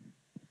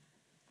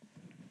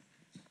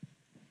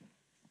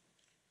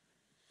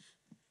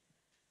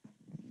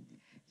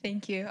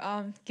 Thank you.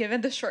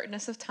 Given the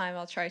shortness of time,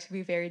 I'll try to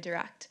be very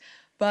direct.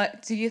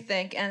 But do you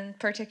think, and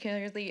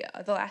particularly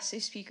the last two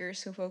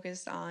speakers who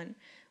focused on,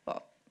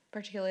 well,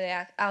 particularly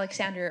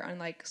Alexander, on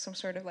like some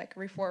sort of like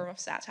reform of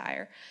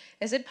satire,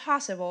 is it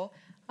possible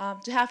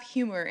to have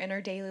humor in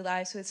our daily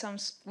lives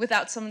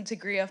without some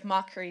degree of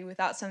mockery,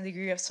 without some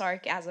degree of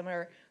sarcasm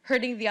or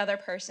hurting the other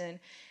person?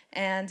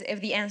 And if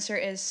the answer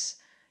is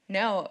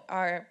no,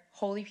 are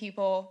holy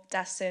people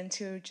destined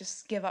to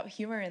just give up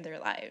humor in their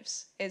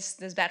lives? Is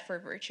this bad for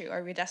virtue?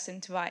 Are we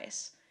destined to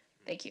vice?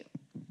 Thank you.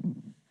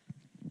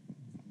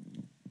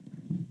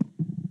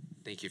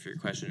 Thank you for your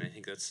question. I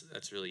think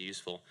that's really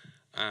useful.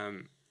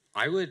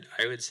 I would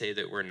say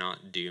that we're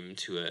not doomed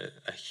to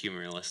a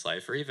humorless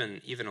life, or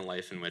even a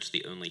life in which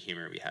the only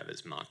humor we have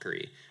is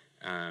mockery.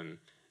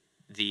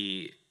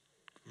 The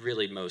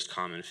really most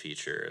common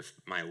feature of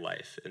my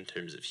life in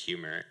terms of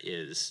humor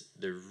is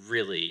the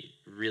really,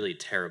 really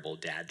terrible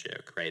dad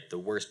joke, right? The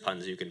worst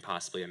puns you can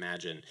possibly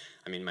imagine.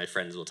 I mean, my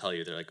friends will tell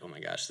you, they're like, oh my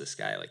gosh, this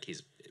guy, like,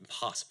 he's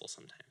impossible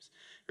sometimes,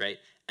 right?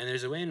 And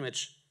there's a way in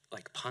which,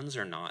 like, puns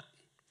are not,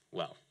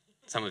 well,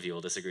 some of you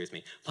will disagree with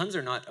me. Puns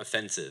are not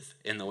offensive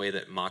in the way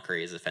that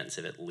mockery is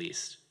offensive, at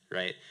least,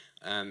 right?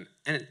 And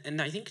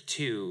I think,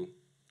 too,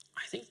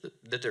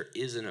 that there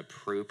is an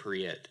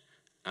appropriate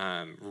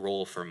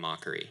role for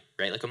mockery,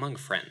 right? Like among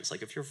friends,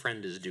 like if your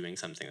friend is doing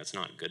something that's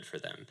not good for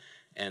them,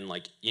 and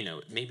like, you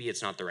know, maybe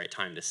it's not the right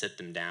time to sit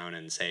them down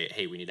and say,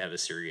 hey, we need to have a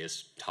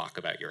serious talk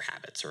about your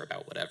habits or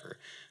about whatever.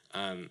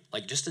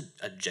 Like just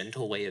a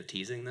gentle way of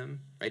teasing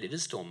them, right? It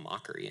is still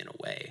mockery in a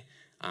way,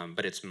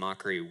 but it's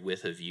mockery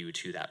with a view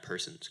to that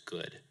person's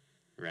good,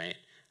 right?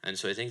 And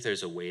so I think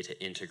there's a way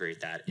to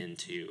integrate that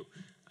into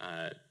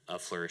a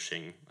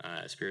flourishing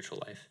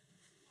spiritual life.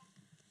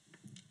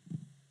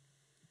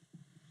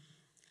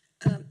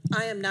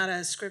 I am not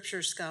a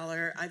scripture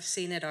scholar. I've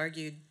seen it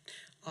argued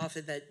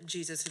often that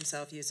Jesus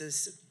himself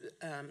uses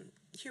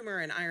humor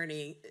and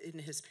irony in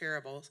his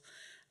parables.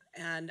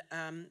 And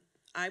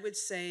I would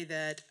say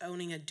that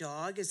owning a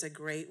dog is a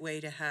great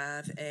way to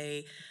have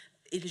a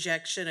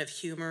injection of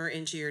humor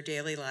into your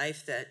daily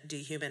life that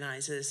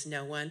dehumanizes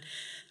no one.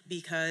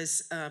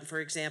 Because, for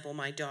example,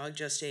 my dog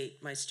just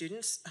ate my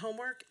students'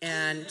 homework.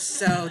 And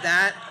so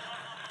that,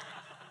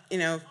 you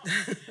know...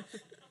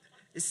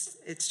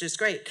 It's just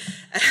great.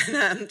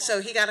 And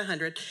so he got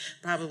 100,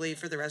 probably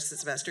for the rest of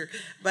the semester.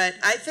 But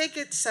I think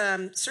it's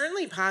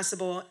certainly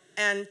possible.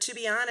 And to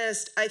be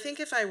honest, I think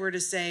if I were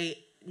to say,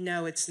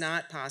 no, it's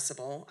not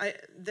possible,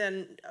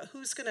 then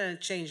who's going to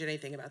change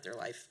anything about their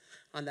life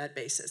on that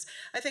basis?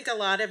 I think a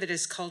lot of it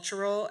is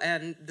cultural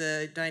and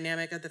the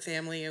dynamic of the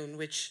family in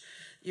which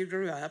you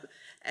grew up.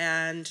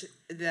 And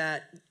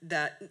that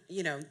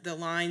you know, the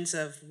lines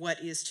of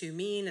what is to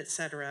mean, et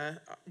cetera,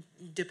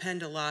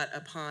 depend a lot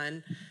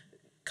upon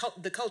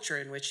the culture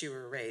in which you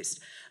were raised.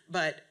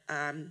 But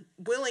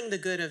willing the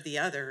good of the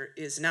other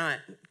is not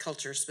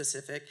culture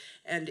specific.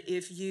 And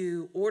if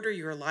you order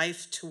your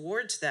life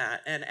towards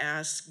that and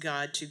ask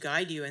God to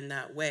guide you in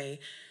that way,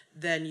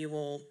 then you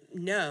will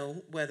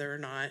know whether or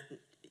not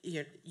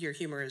your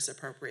humor is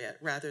appropriate,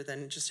 rather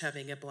than just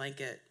having a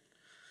blanket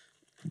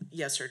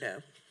yes or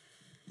no.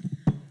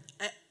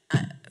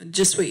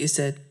 Just what you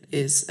said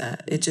is,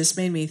 it just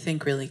made me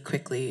think really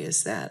quickly,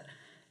 is that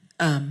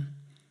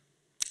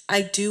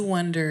I do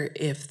wonder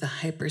if the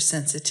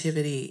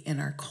hypersensitivity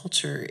in our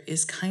culture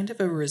is kind of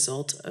a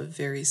result of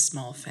very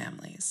small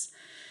families.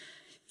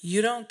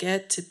 You don't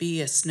get to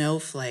be a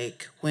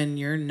snowflake when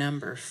you're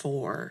number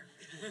 4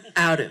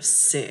 out of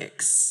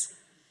 6.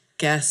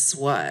 Guess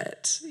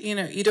what? You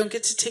know, you don't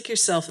get to take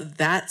yourself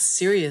that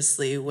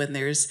seriously when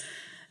there's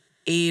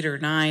 8 or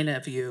 9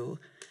 of you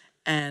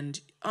and,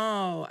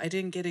 oh, I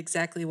didn't get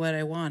exactly what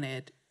I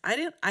wanted. I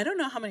don't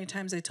know how many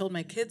times I told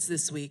my kids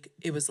this week,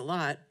 it was a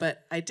lot,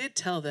 but I did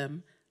tell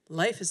them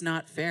life is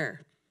not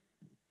fair.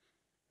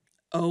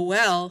 Oh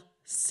well,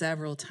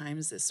 several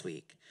times this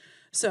week.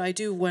 So I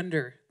do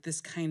wonder this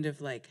kind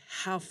of like,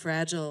 how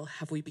fragile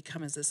have we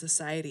become as a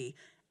society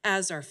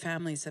as our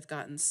families have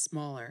gotten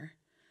smaller?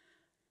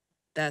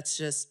 That's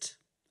just,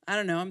 I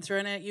don't know, I'm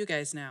throwing it at you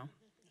guys now.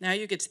 Now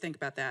you get to think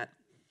about that.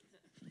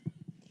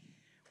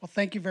 Well,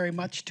 thank you very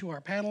much to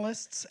our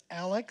panelists,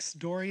 Alex,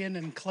 Dorian,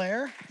 and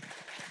Claire.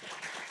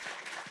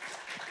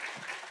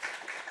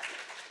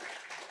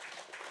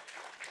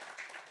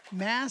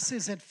 Mass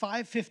is at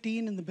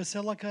 5:15 in the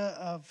Basilica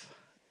of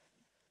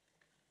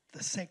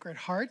the Sacred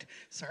Heart.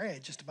 Sorry, I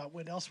just about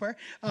went elsewhere.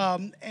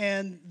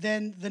 And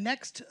then the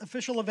next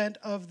official event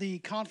of the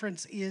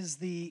conference is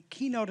the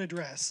keynote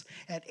address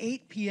at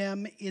 8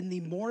 p.m. in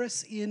the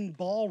Morris Inn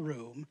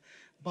Ballroom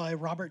by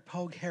Robert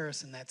Pogue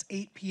Harrison. That's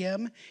 8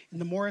 p.m. in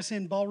the Morris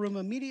Inn Ballroom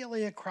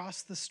immediately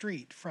across the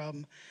street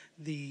from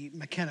the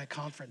McKenna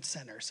Conference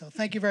Center. So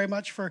thank you very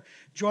much for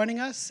joining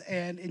us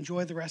and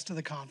enjoy the rest of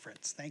the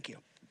conference. Thank you.